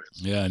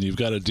Patriots. Yeah, and you've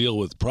got to deal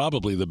with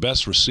probably the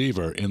best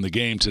receiver in the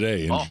game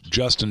today,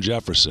 Justin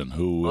Jefferson,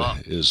 who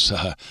is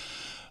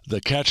the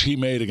catch he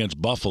made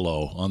against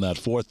Buffalo on that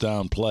 4th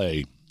down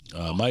play.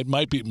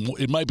 Might be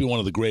one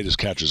of the greatest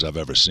catches I've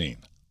ever seen.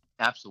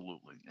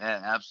 Absolutely.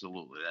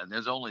 And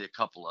there's only a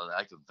couple of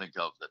I can think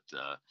of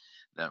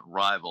that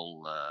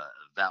rival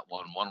that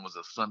one. One was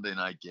a Sunday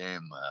night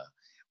game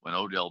when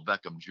Odell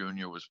Beckham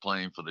Jr. was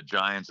playing for the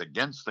Giants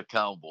against the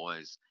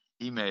Cowboys.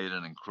 He made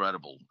an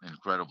incredible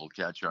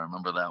catch. I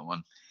remember that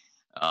one.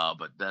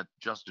 But that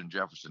Justin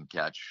Jefferson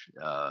catch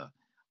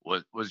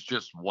was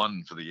just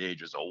one for the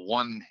ages, a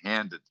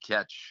one-handed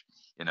catch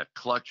in a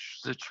clutch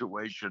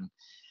situation.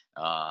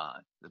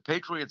 The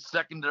Patriots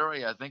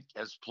secondary, I think,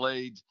 has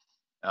played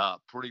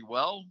pretty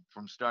well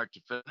from start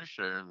to finish,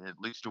 at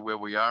least to where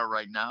we are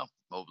right now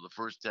over the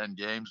first 10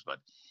 games. But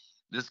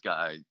this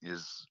guy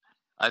is,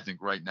 I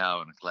think, right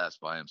now in a class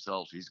by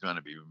himself. He's going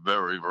to be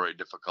very, very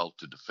difficult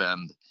to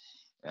defend.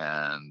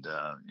 And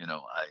I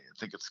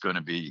think it's going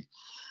to be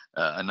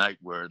a night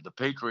where the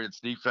Patriots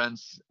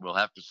defense will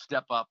have to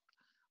step up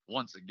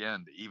once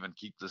again to even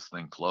keep this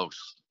thing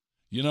close.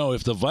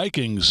 If the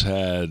Vikings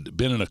had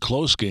been in a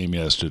close game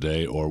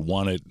yesterday or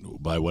won it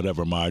by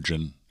whatever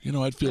margin,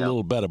 I'd feel a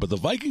little better. But the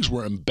Vikings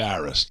were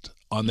embarrassed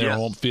on their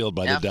home field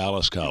by the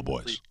Dallas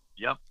Cowboys.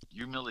 Yep,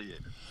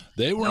 humiliated.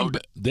 They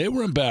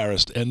were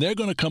embarrassed, and they're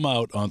going to come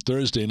out on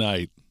Thursday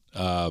night.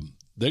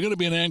 They're going to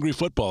be an angry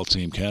football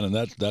team, Ken, and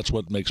that's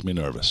what makes me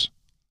nervous.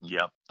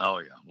 Yep. Oh,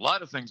 yeah. A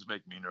lot of things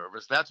make me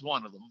nervous. That's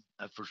one of them,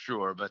 for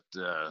sure. But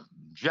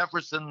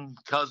Jefferson,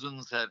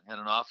 Cousins had an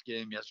off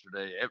game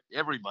yesterday.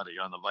 Everybody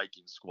on the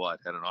Vikings squad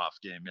had an off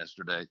game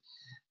yesterday.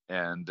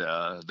 And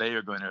they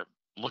are going to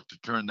look to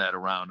turn that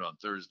around on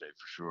Thursday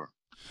for sure.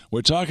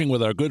 We're talking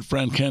with our good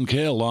friend Ken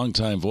Cail,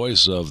 longtime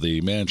voice of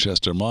the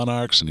Manchester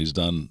Monarchs, and he's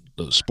done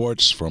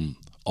sports from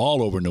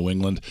all over New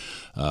England,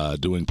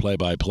 doing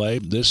play-by-play.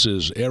 This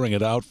is Airing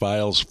It Out,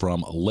 files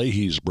from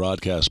Leahy's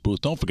broadcast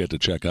booth. Don't forget to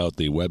check out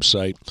the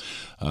website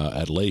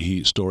at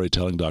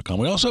LeahyStorytelling.com.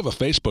 We also have a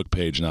Facebook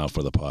page now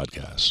for the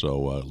podcast,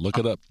 so look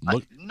it up. I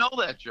didn't know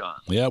that, John.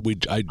 Yeah,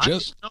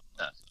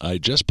 I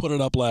just put it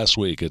up last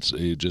week.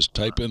 You just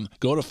type in,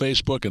 go to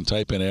Facebook and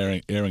type in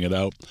Airing It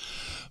Out.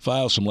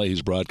 Files from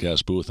Leahy's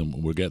broadcast booth,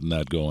 and we're getting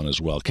that going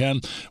as well. Ken,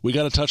 we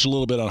got to touch a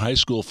little bit on high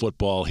school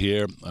football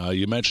here.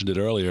 You mentioned it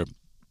earlier.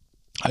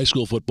 High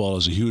school football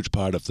is a huge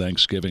part of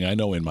Thanksgiving. I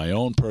know in my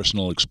own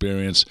personal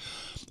experience,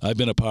 I've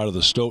been a part of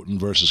the Stoughton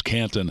versus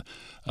Canton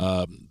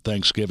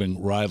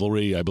Thanksgiving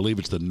rivalry. I believe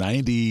it's the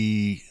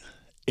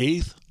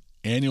 98th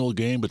annual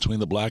game between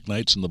the Black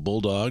Knights and the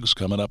Bulldogs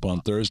coming up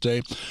on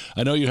Thursday.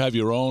 I know you have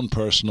your own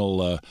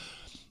personal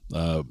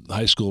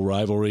high school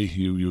rivalry.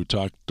 You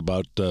talked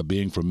about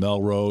being from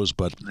Melrose,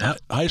 but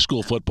high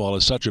school football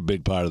is such a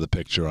big part of the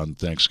picture on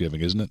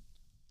Thanksgiving, isn't it?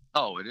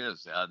 Oh, it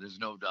is. There's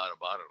no doubt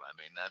about it. I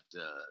mean, that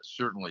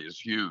certainly is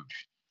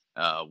huge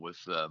with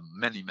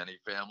many, many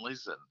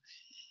families,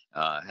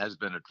 and has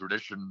been a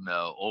tradition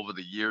over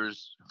the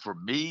years. For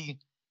me,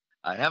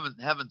 I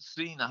haven't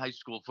seen a high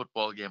school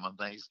football game on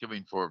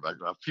Thanksgiving for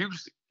a few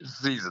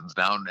seasons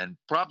now, and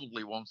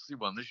probably won't see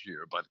one this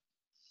year. But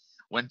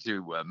went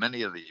to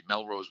many of the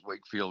Melrose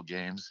Wakefield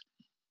games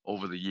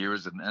over the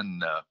years,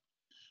 and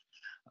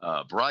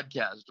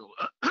broadcast.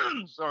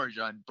 Sorry,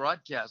 John.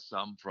 Broadcast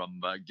some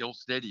from Gill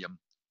Stadium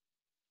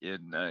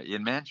in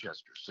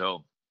Manchester.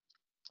 So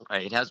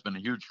it has been a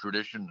huge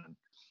tradition. And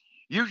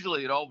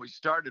usually, it always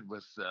started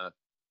with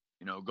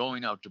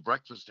going out to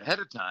breakfast ahead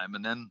of time,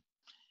 and then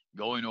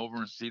going over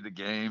and see the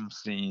game,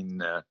 seeing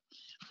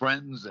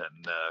friends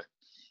and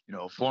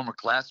former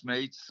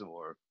classmates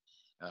or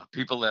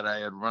people that I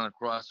had run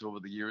across over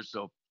the years.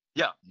 So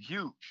yeah,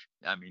 huge.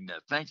 I mean,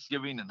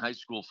 Thanksgiving and high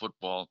school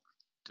football,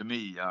 to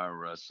me,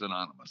 are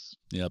synonymous.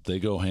 Yep, they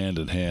go hand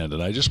in hand.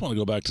 And I just want to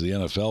go back to the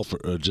NFL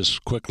for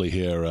just quickly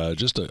here.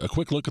 Just a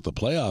quick look at the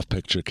playoff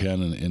picture,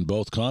 Ken, in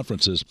both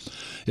conferences.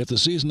 If the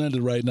season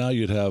ended right now,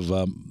 you'd have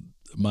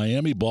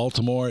Miami,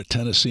 Baltimore,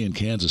 Tennessee, and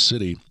Kansas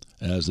City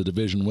as the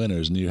division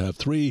winners. And you have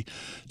three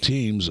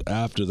teams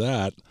after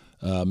that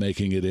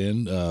making it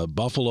in.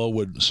 Buffalo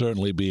would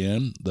certainly be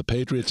in. The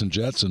Patriots and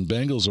Jets and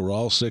Bengals are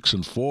all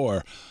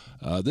 6-4.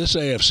 This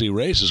AFC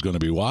race is going to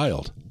be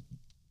wild.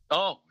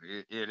 Oh,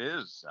 it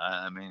is.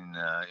 I mean,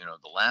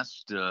 the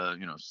last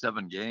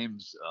 7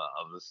 games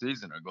of the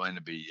season are going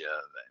to be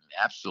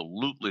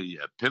absolutely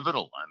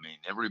pivotal. I mean,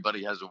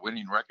 everybody has a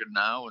winning record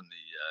now in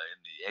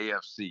the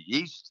AFC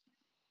East,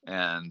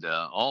 and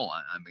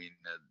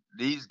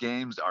these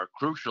games are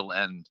crucial.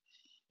 And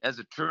as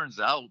it turns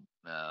out,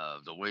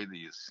 the way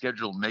the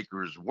schedule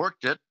makers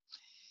worked it,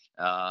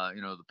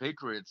 the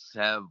Patriots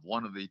have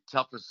one of the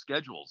toughest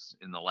schedules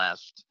in the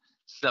last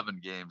 7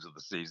 games of the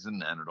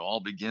season, and it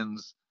all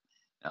begins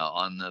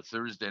on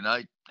Thursday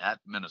night at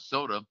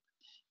Minnesota.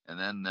 And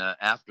then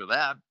after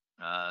that,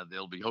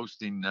 they'll be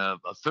hosting a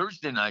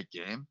Thursday night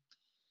game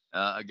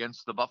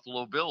against the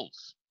Buffalo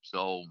Bills.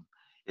 So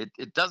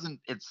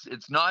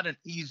it's not an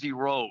easy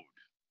road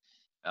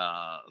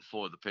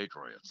for the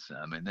Patriots.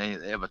 I mean,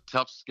 they have a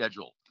tough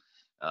schedule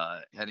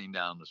heading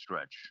down the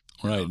stretch.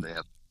 Right.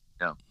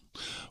 Yeah.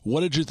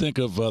 What did you think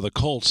of the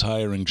Colts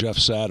hiring Jeff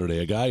Saturday,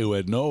 a guy who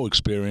had no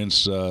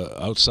experience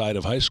outside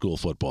of high school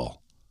football?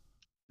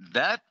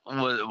 That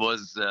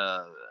was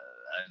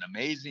an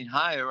amazing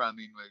hire. I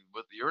mean,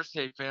 with the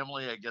Irsay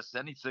family, I guess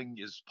anything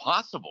is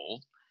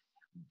possible.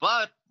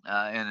 But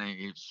and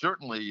he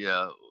certainly,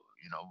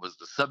 was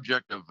the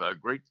subject of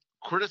great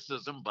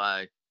criticism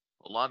by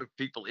a lot of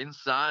people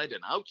inside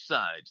and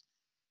outside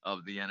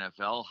of the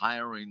NFL,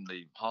 hiring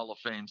the Hall of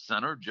Fame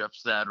center, Jeff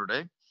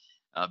Saturday,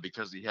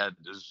 because he had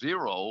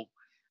zero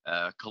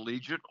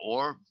collegiate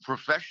or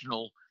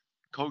professional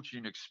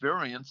coaching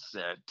experience,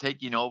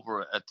 taking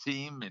over a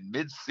team in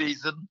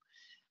mid-season.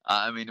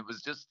 I mean, it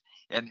was just,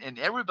 and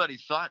everybody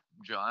thought,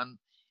 John,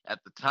 at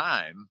the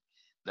time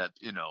that,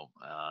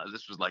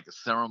 this was like a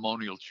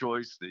ceremonial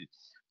choice. The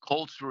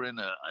Colts were in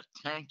a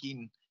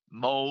tanking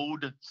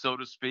mode, so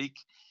to speak.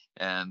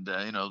 And,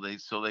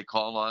 they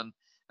call on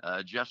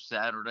Jeff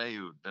Saturday,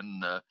 who had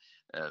been a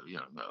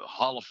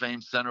Hall of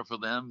Fame center for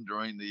them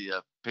during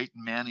the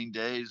Peyton Manning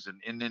days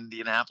in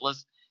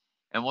Indianapolis.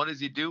 And what does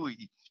he do?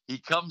 He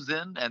comes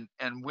in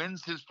and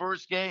wins his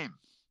first game.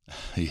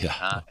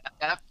 Yeah.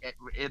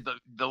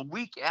 The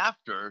week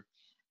after,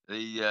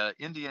 the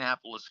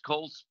Indianapolis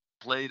Colts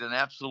played an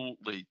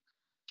absolutely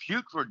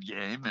putrid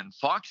game in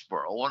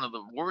Foxborough, one of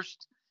the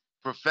worst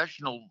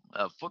professional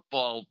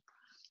football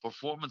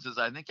performances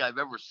I think I've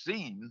ever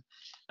seen.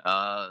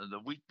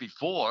 The week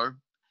before,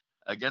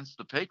 against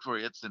the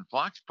Patriots in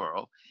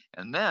Foxborough,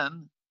 and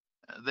then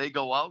they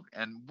go out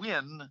and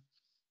win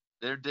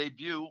their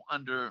debut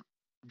under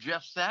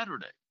Jeff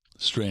Saturday.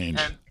 Strange.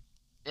 And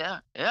yeah.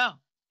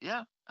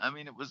 I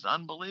mean, it was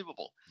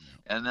unbelievable.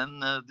 Yeah. And then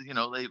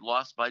they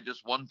lost by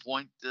just 1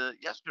 point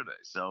yesterday.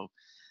 So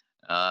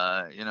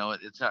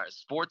it's hard.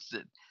 Sports.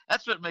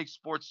 That's what makes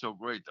sports so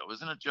great, though,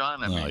 isn't it,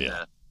 John? I mean,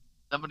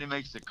 somebody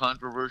makes a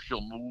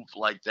controversial move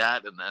like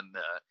that, and then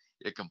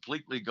it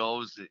completely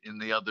goes in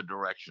the other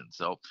direction.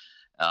 So,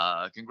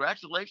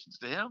 congratulations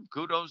to him.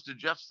 Kudos to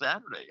Jeff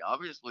Saturday.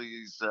 Obviously,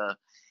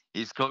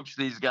 he's coached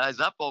these guys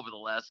up over the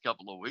last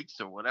couple of weeks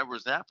or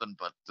whatever's happened,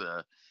 but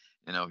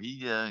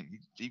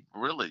he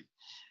really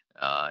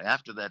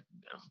after that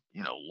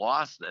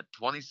loss, that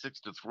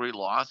 26-3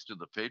 loss to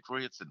the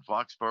Patriots in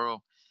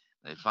Foxborough,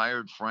 they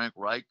fired Frank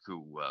Reich,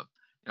 who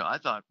I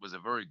thought was a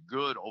very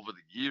good over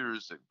the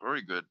years, a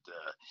very good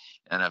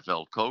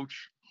NFL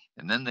coach.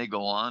 And then they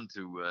go on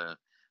to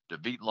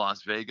beat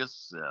Las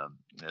Vegas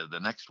the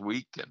next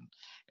week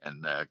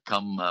and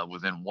come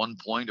within 1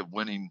 point of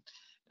winning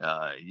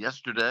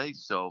yesterday.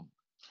 So,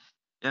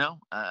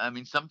 I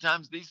mean,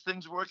 sometimes these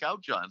things work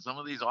out, John. Some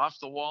of these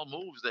off-the-wall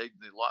moves, they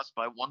lost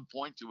by 1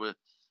 point to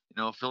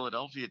a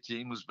Philadelphia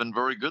team who's been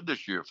very good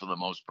this year for the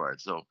most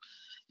part. So,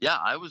 yeah,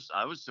 I was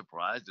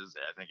surprised, as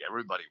I think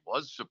everybody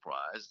was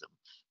surprised,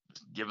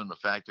 given the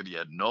fact that he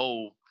had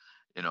no,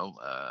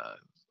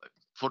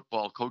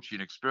 football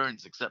coaching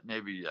experience except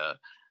maybe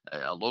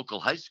a local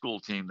high school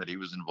team that he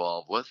was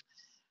involved with.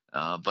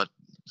 But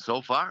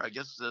so far, I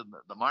guess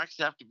the marks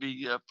have to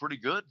be pretty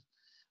good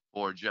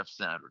for Jeff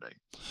Saturday.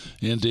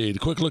 Indeed.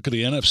 Quick look at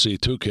the NFC,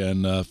 too,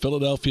 Ken.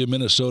 Philadelphia,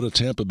 Minnesota,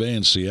 Tampa Bay,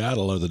 and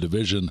Seattle are the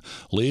division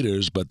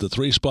leaders, but the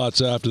 3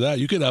 spots after that,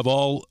 you could have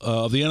all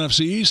of the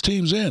NFC East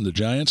teams in. The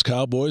Giants,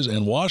 Cowboys,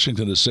 and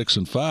Washington is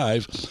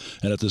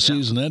 6-5. And if the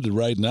season ended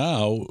right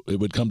now, it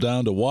would come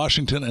down to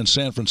Washington and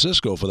San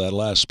Francisco for that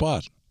last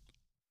spot.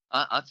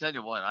 I'll tell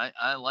you what,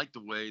 I like the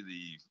way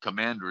the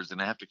Commanders,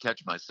 and I have to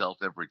catch myself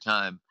every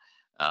time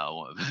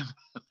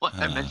when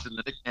I mention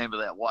the nickname of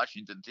that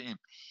Washington team.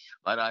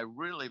 But I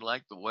really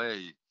like the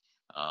way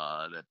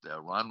that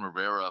Ron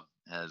Rivera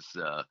has,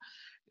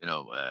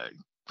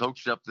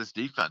 coached up this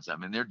defense. I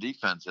mean, their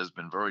defense has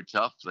been very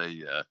tough.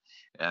 They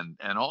and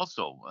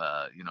also,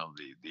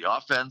 the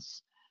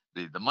offense,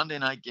 the Monday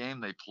night game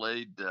they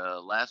played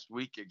last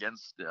week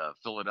against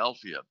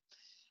Philadelphia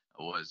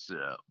was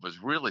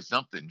really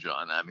something,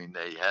 John. I mean,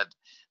 they had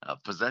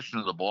possession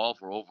of the ball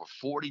for over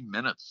 40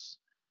 minutes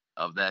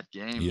of that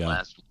game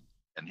last week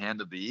and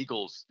handed the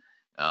Eagles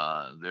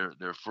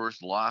their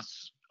first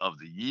loss of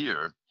the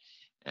year,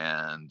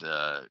 and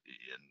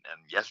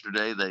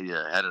yesterday they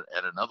had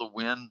another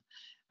win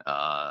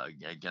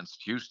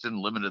against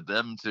Houston, limited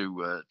them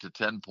to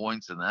 10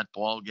 points in that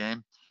ball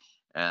game,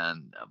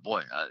 and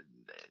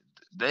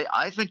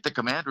I think the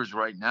Commanders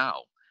right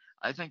now,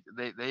 I think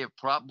they have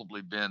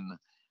probably been,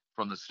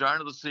 from the start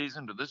of the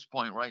season to this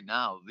point right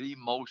now, the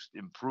most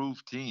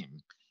improved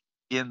team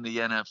in the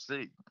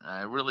NFC.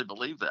 I really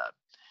believe that.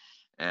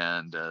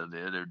 And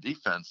their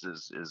defense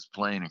is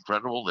playing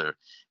incredible. Their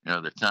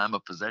time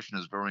of possession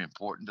is very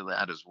important to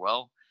that as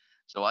well.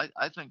 So I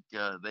think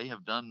they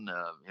have done.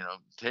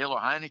 Taylor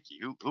Heineke,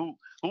 who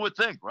would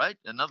think, right?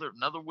 Another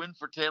win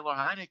for Taylor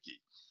Heineke.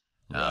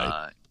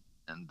 Right.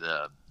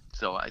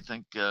 So I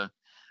think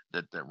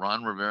that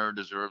Ron Rivera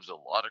deserves a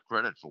lot of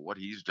credit for what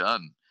he's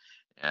done.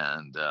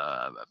 And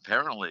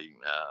apparently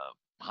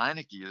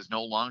Heineke is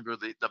no longer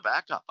the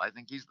backup. I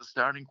think he's the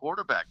starting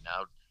quarterback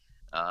now.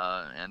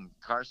 And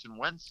Carson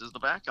Wentz is the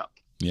backup.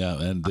 Yeah,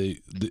 and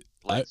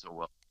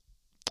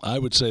I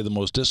would say the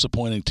most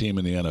disappointing team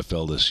in the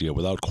NFL this year,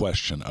 without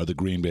question, are the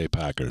Green Bay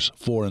Packers,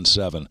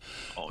 4-7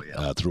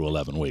 through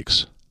 11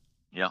 weeks.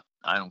 Yeah,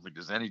 I don't think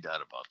there's any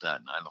doubt about that,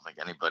 and I don't think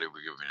anybody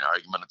would give me an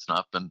argument. It's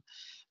not been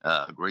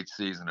a great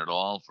season at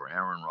all for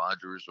Aaron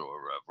Rodgers or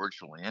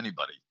virtually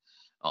anybody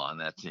on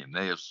that team.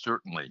 They have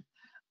certainly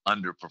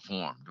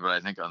underperformed. But I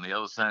think on the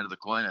other side of the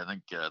coin, I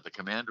think the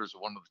Commanders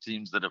are one of the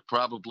teams that have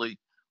probably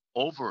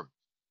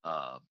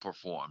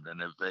overperformed and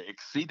have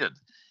exceeded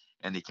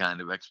any kind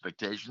of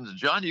expectations. And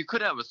John, you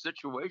could have a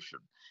situation,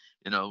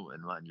 and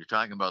when you're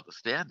talking about the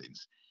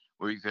standings,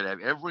 where you could have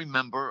every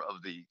member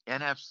of the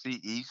NFC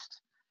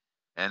East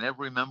and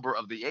every member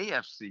of the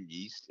AFC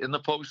East in the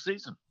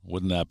postseason.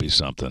 Wouldn't that be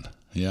something?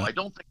 Yeah. I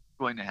don't think it's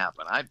going to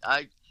happen.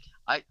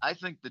 I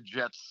think the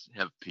Jets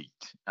have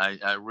peaked.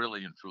 I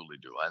really and truly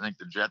do. I think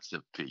the Jets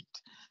have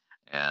peaked,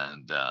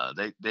 and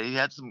they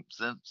had some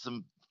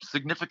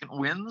significant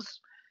wins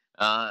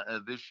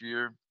this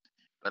year,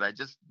 but I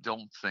just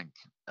don't think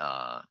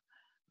that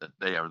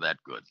they are that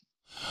good.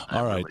 I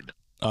All right. really don't.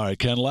 All right,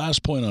 Ken.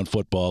 Last point on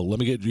football. Yeah,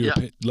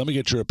 Let me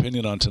get your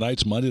opinion on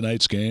tonight's Monday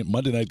night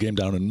game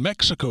down in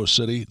Mexico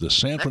City. The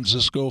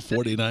Mexico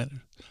City.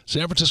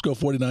 San Francisco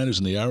 49ers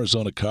and the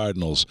Arizona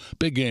Cardinals.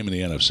 Big game in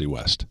the NFC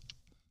West.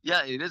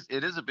 Yeah, it is.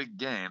 It is a big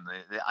game.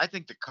 I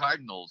think the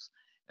Cardinals,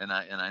 and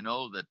I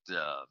know that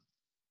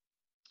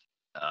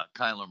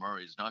Kyler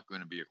Murray is not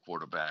going to be a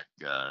quarterback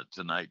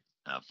tonight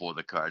for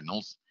the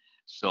Cardinals.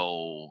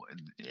 So,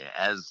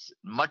 as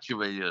much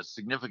of a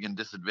significant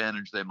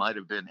disadvantage they might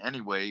have been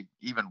anyway,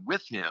 even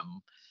with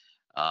him,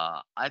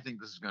 I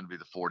think this is going to be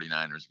the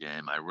 49ers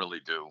game. I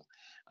really do.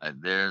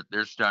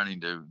 They're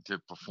starting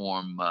to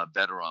perform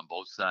better on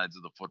both sides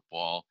of the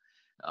football.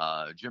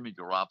 Jimmy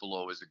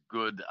Garoppolo is a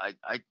good.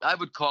 I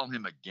would call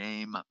him a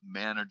game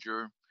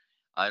manager.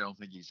 I don't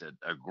think he's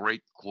a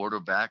great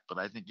quarterback, but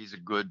I think he's a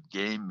good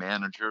game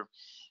manager.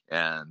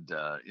 And,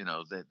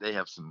 they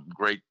have some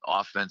great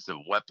offensive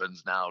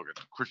weapons now.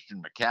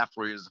 Christian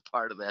McCaffrey is a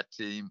part of that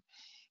team,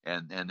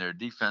 and their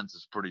defense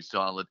is pretty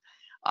solid.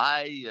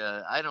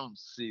 I don't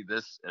see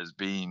this as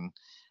being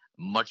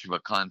much of a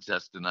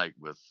contest tonight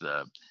with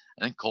I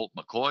think Colt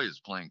McCoy is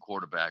playing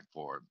quarterback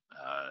for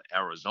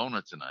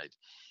Arizona tonight.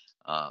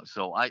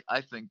 So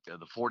I think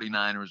the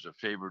 49ers are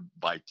favored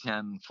by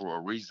 10 for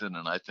a reason,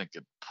 and I think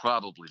it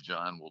probably,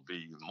 John, will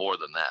be more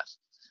than that.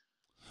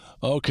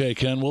 Okay,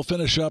 Ken, we'll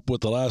finish up with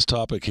the last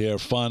topic here.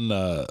 Fun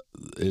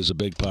is a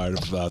big part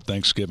of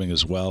Thanksgiving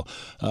as well.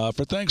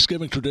 For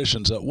Thanksgiving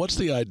traditions, what's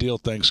the ideal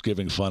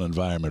Thanksgiving fun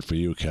environment for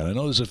you, Ken? I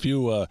know there's a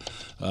few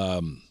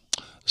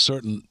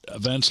certain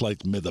events like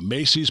the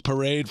Macy's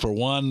parade for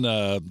one.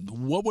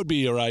 What would be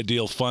your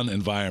ideal fun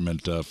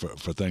environment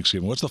for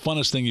Thanksgiving? What's the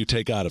funnest thing you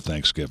take out of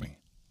Thanksgiving?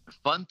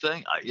 Fun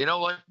thing, you know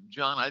what,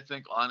 John? I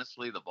think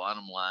honestly, the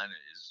bottom line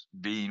is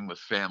being with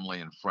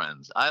family and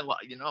friends. I love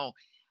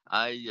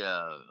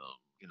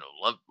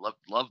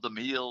the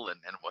meal and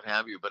what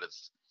have you, but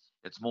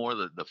it's more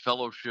the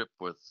fellowship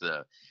with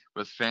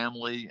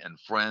family and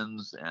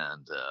friends,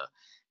 and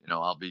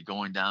I'll be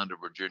going down to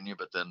Virginia,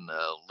 but then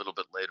a little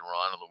bit later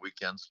on the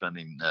weekend,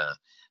 spending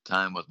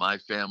time with my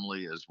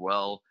family as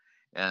well.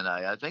 And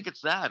I think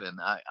it's that. And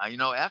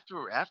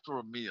after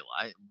a meal,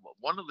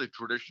 one of the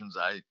traditions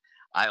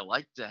I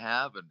like to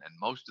have, and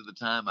most of the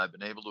time I've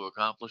been able to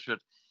accomplish it,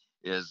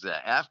 is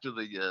after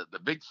the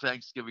big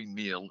Thanksgiving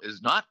meal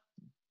is not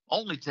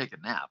only take a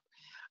nap,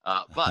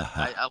 but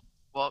I'll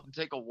go out and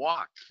take a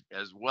walk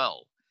as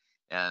well,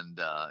 and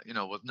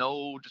with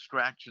no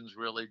distractions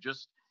really,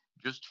 just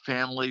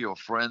family or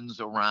friends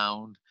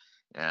around,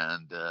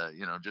 and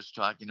just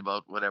talking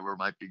about whatever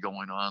might be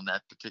going on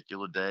that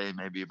particular day,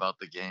 maybe about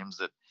the games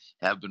that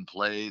have been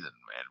played and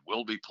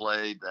will be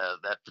played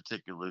that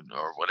particular,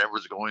 or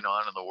whatever's going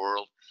on in the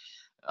world.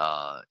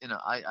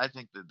 I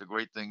think that the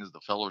great thing is the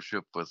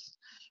fellowship with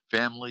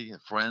family,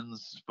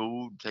 friends,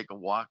 food, take a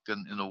walk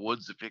in the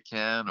woods if you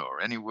can,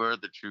 or anywhere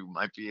that you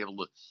might be able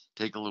to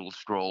take a little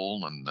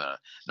stroll, and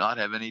not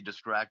have any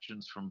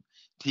distractions from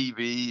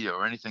TV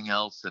or anything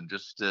else, and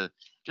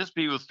just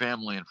be with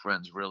family and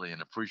friends really,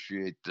 and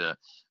appreciate the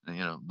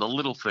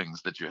little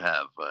things that you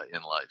have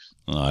in life.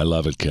 Oh, I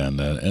love it, Ken.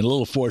 And a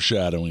little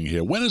foreshadowing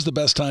here. When is the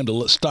best time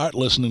to start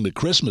listening to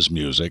Christmas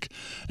music?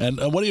 And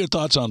what are your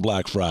thoughts on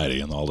Black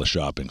Friday and all the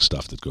shopping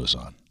stuff that goes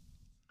on?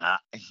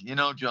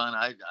 John,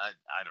 I don't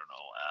know.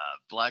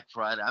 Black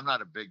Friday, I'm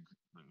not a big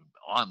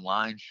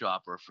online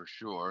shopper for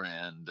sure,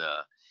 and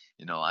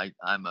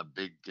I'm a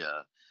big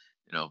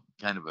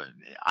kind of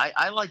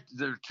I like,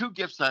 there are two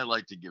gifts I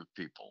like to give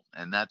people,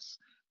 and that's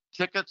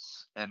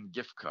tickets and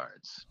gift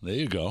cards. There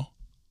you go.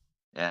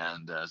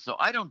 And so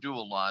I don't do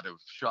a lot of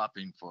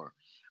shopping for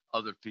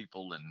other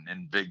people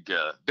in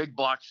big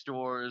box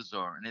stores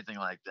or anything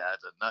like that.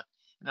 And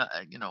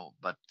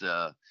but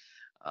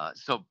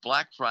so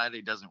Black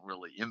Friday doesn't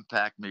really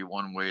impact me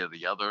one way or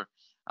the other.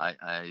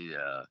 And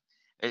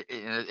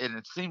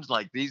it seems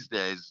like these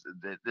days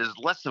that there's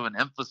less of an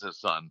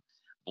emphasis on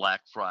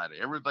Black Friday.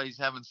 Everybody's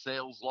having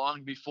sales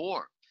long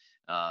before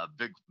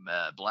big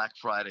Black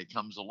Friday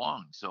comes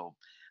along. So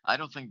I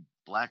don't think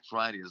Black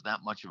Friday is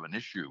that much of an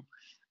issue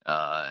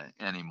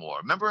anymore.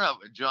 Remember how,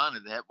 John,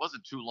 it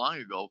wasn't too long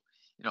ago,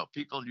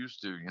 people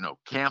used to,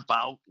 camp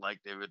out, like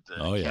they would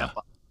Oh, yeah. camp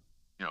out,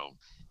 you know,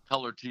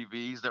 color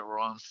TVs that were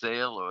on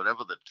sale, or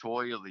whatever the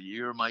toy of the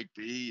year might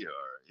be, or,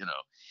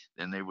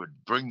 then they would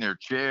bring their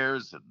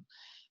chairs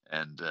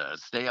and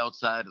stay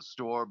outside a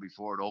store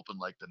before it opened,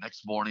 like the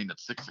next morning at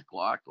 6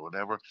 o'clock or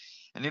whatever.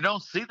 And you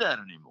don't see that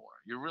anymore.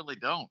 You really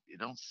don't. You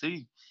don't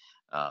see,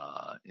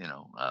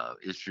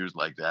 issues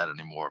like that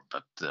anymore.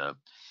 But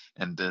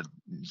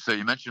so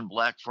you mentioned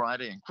Black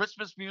Friday and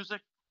Christmas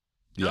music.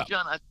 Yeah.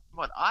 John,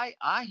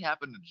 I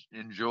happen to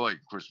enjoy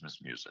Christmas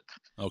music.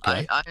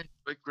 Okay. I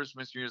enjoy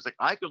Christmas music.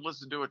 I could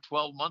listen to it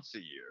 12 months a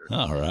year.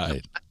 All right.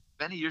 I don't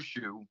have any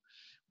issue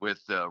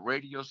with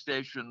radio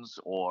stations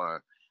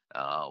or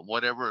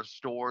whatever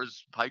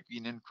stores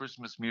piping in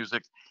Christmas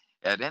music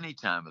at any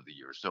time of the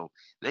year. So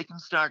they can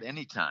start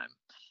anytime.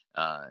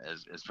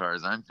 as far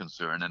as I'm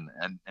concerned.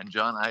 And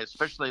John, I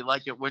especially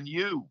like it when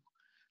you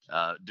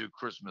do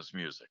Christmas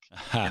music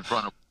in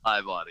front of a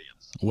live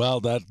audience. Well,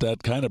 that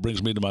kind of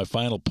brings me to my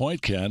final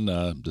point, Ken.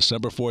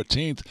 December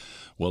 14th,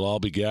 we'll all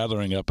be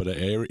gathering up at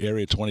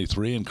Area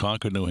 23 in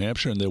Concord, New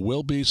Hampshire, and there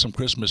will be some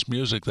Christmas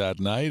music that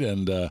night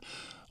and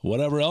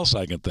whatever else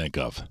I can think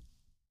of.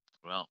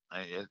 Well,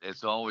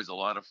 it's always a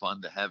lot of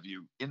fun to have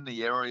you in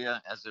the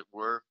area, as it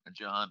were,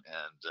 John.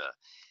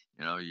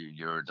 And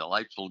you're a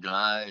delightful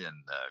guy and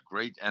a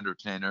great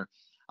entertainer.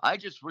 I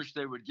just wish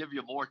they would give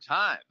you more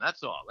time.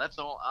 That's all. That's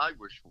all I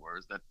wish for,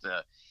 is that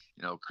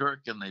Kirk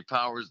and the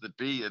powers that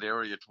be at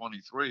Area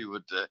 23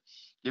 would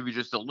give you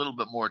just a little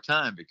bit more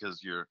time,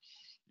 because you're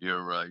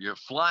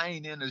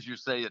flying in, as you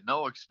say, at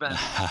no expense,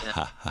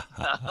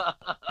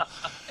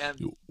 and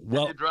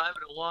you're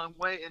driving a long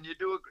way, and you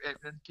do it,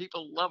 and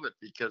people love it,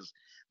 because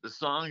the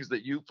songs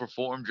that you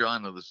perform,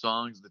 John, are the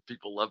songs that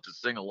people love to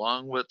sing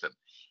along with and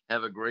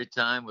have a great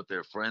time with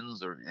their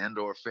friends or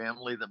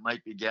family that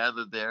might be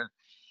gathered there.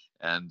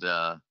 And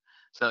so,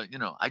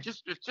 I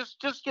just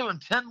give him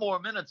 10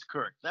 more minutes,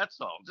 Kirk. That's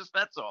all.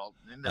 That's all.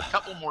 And a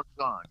couple more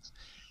songs.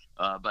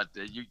 But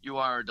you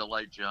are a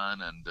delight,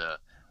 John, and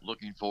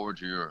looking forward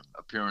to your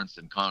appearance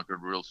in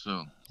Concord real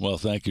soon. Well,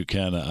 thank you,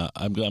 Ken.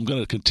 I'm going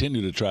to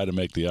continue to try to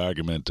make the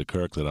argument to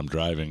Kirk that I'm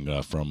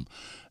driving from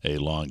a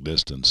long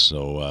distance.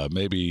 So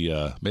maybe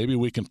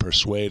we can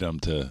persuade him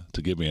to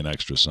give me an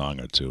extra song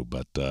or two.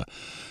 But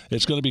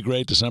it's going to be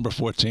great. December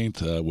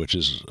 14th, which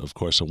is, of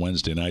course, a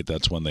Wednesday night.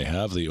 That's when they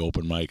have the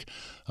open mic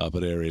up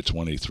at Area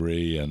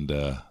 23. And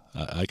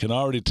I can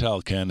already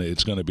tell, Ken,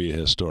 it's going to be a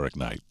historic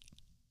night.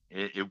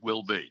 It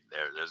will be.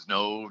 There's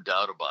no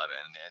doubt about it.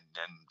 And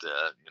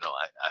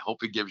I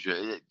hope it gives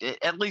you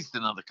at least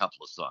another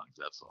couple of songs.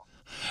 That's all.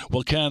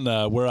 Well, Ken,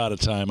 we're out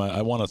of time.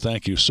 I want to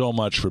thank you so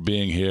much for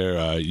being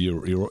here.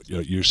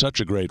 You're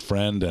such a great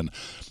friend, and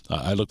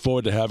I look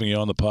forward to having you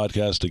on the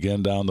podcast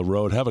again down the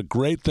road. Have a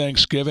great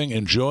Thanksgiving.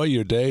 Enjoy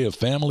your day of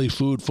family,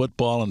 food,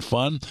 football, and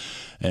fun.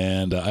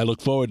 And I look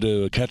forward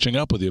to catching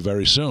up with you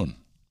very soon.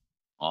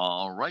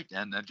 All right,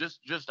 and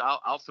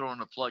I'll throw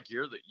in a plug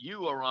here that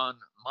you are on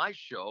my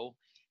show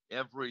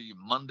every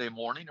Monday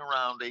morning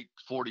around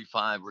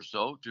 8:45 or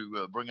so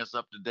to bring us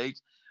up to date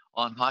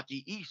on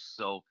Hockey East.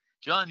 So,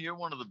 John, you're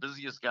one of the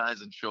busiest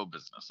guys in show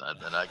business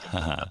that I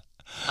can.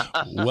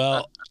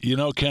 Well,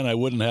 Ken, I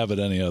wouldn't have it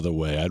any other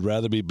way. I'd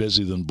rather be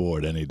busy than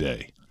bored any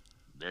day.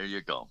 There you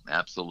go.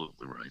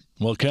 Absolutely right.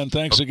 Well, Ken,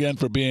 thanks again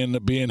for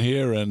being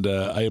here, and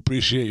I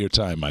appreciate your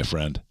time, my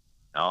friend.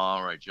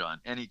 All right,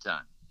 John.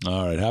 Anytime.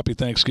 All right. Happy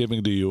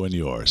Thanksgiving to you and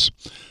yours.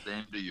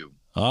 Same to you.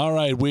 All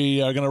right. We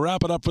are going to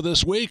wrap it up for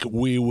this week.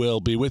 We will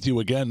be with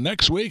you again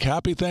next week.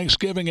 Happy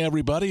Thanksgiving,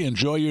 everybody.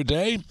 Enjoy your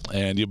day.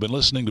 And you've been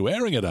listening to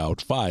Airing It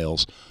Out,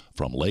 Files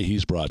from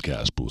Leahy's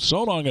broadcast booth.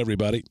 So long,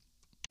 everybody.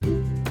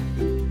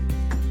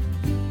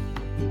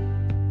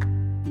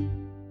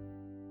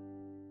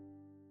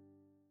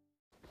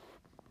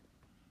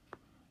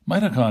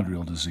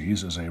 Mitochondrial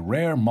disease is a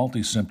rare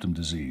multi-symptom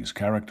disease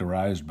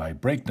characterized by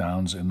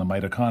breakdowns in the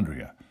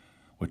mitochondria,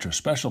 which are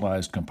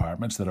specialized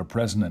compartments that are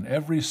present in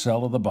every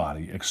cell of the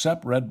body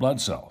except red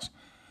blood cells,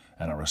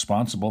 and are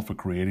responsible for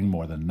creating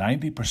more than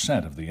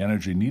 90% of the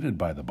energy needed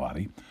by the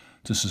body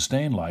to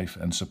sustain life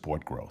and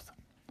support growth.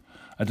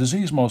 A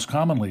disease most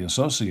commonly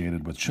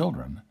associated with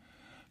children,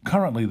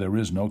 currently there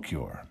is no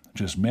cure,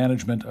 just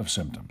management of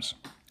symptoms.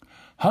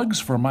 Hugs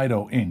for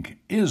Mito, Inc.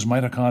 is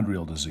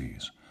mitochondrial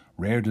disease,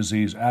 rare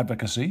disease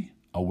advocacy,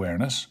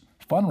 awareness,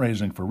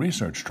 fundraising for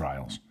research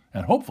trials,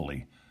 and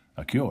hopefully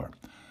a cure.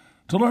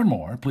 To learn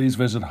more, please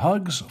visit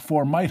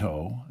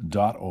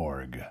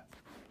hugsformito.org.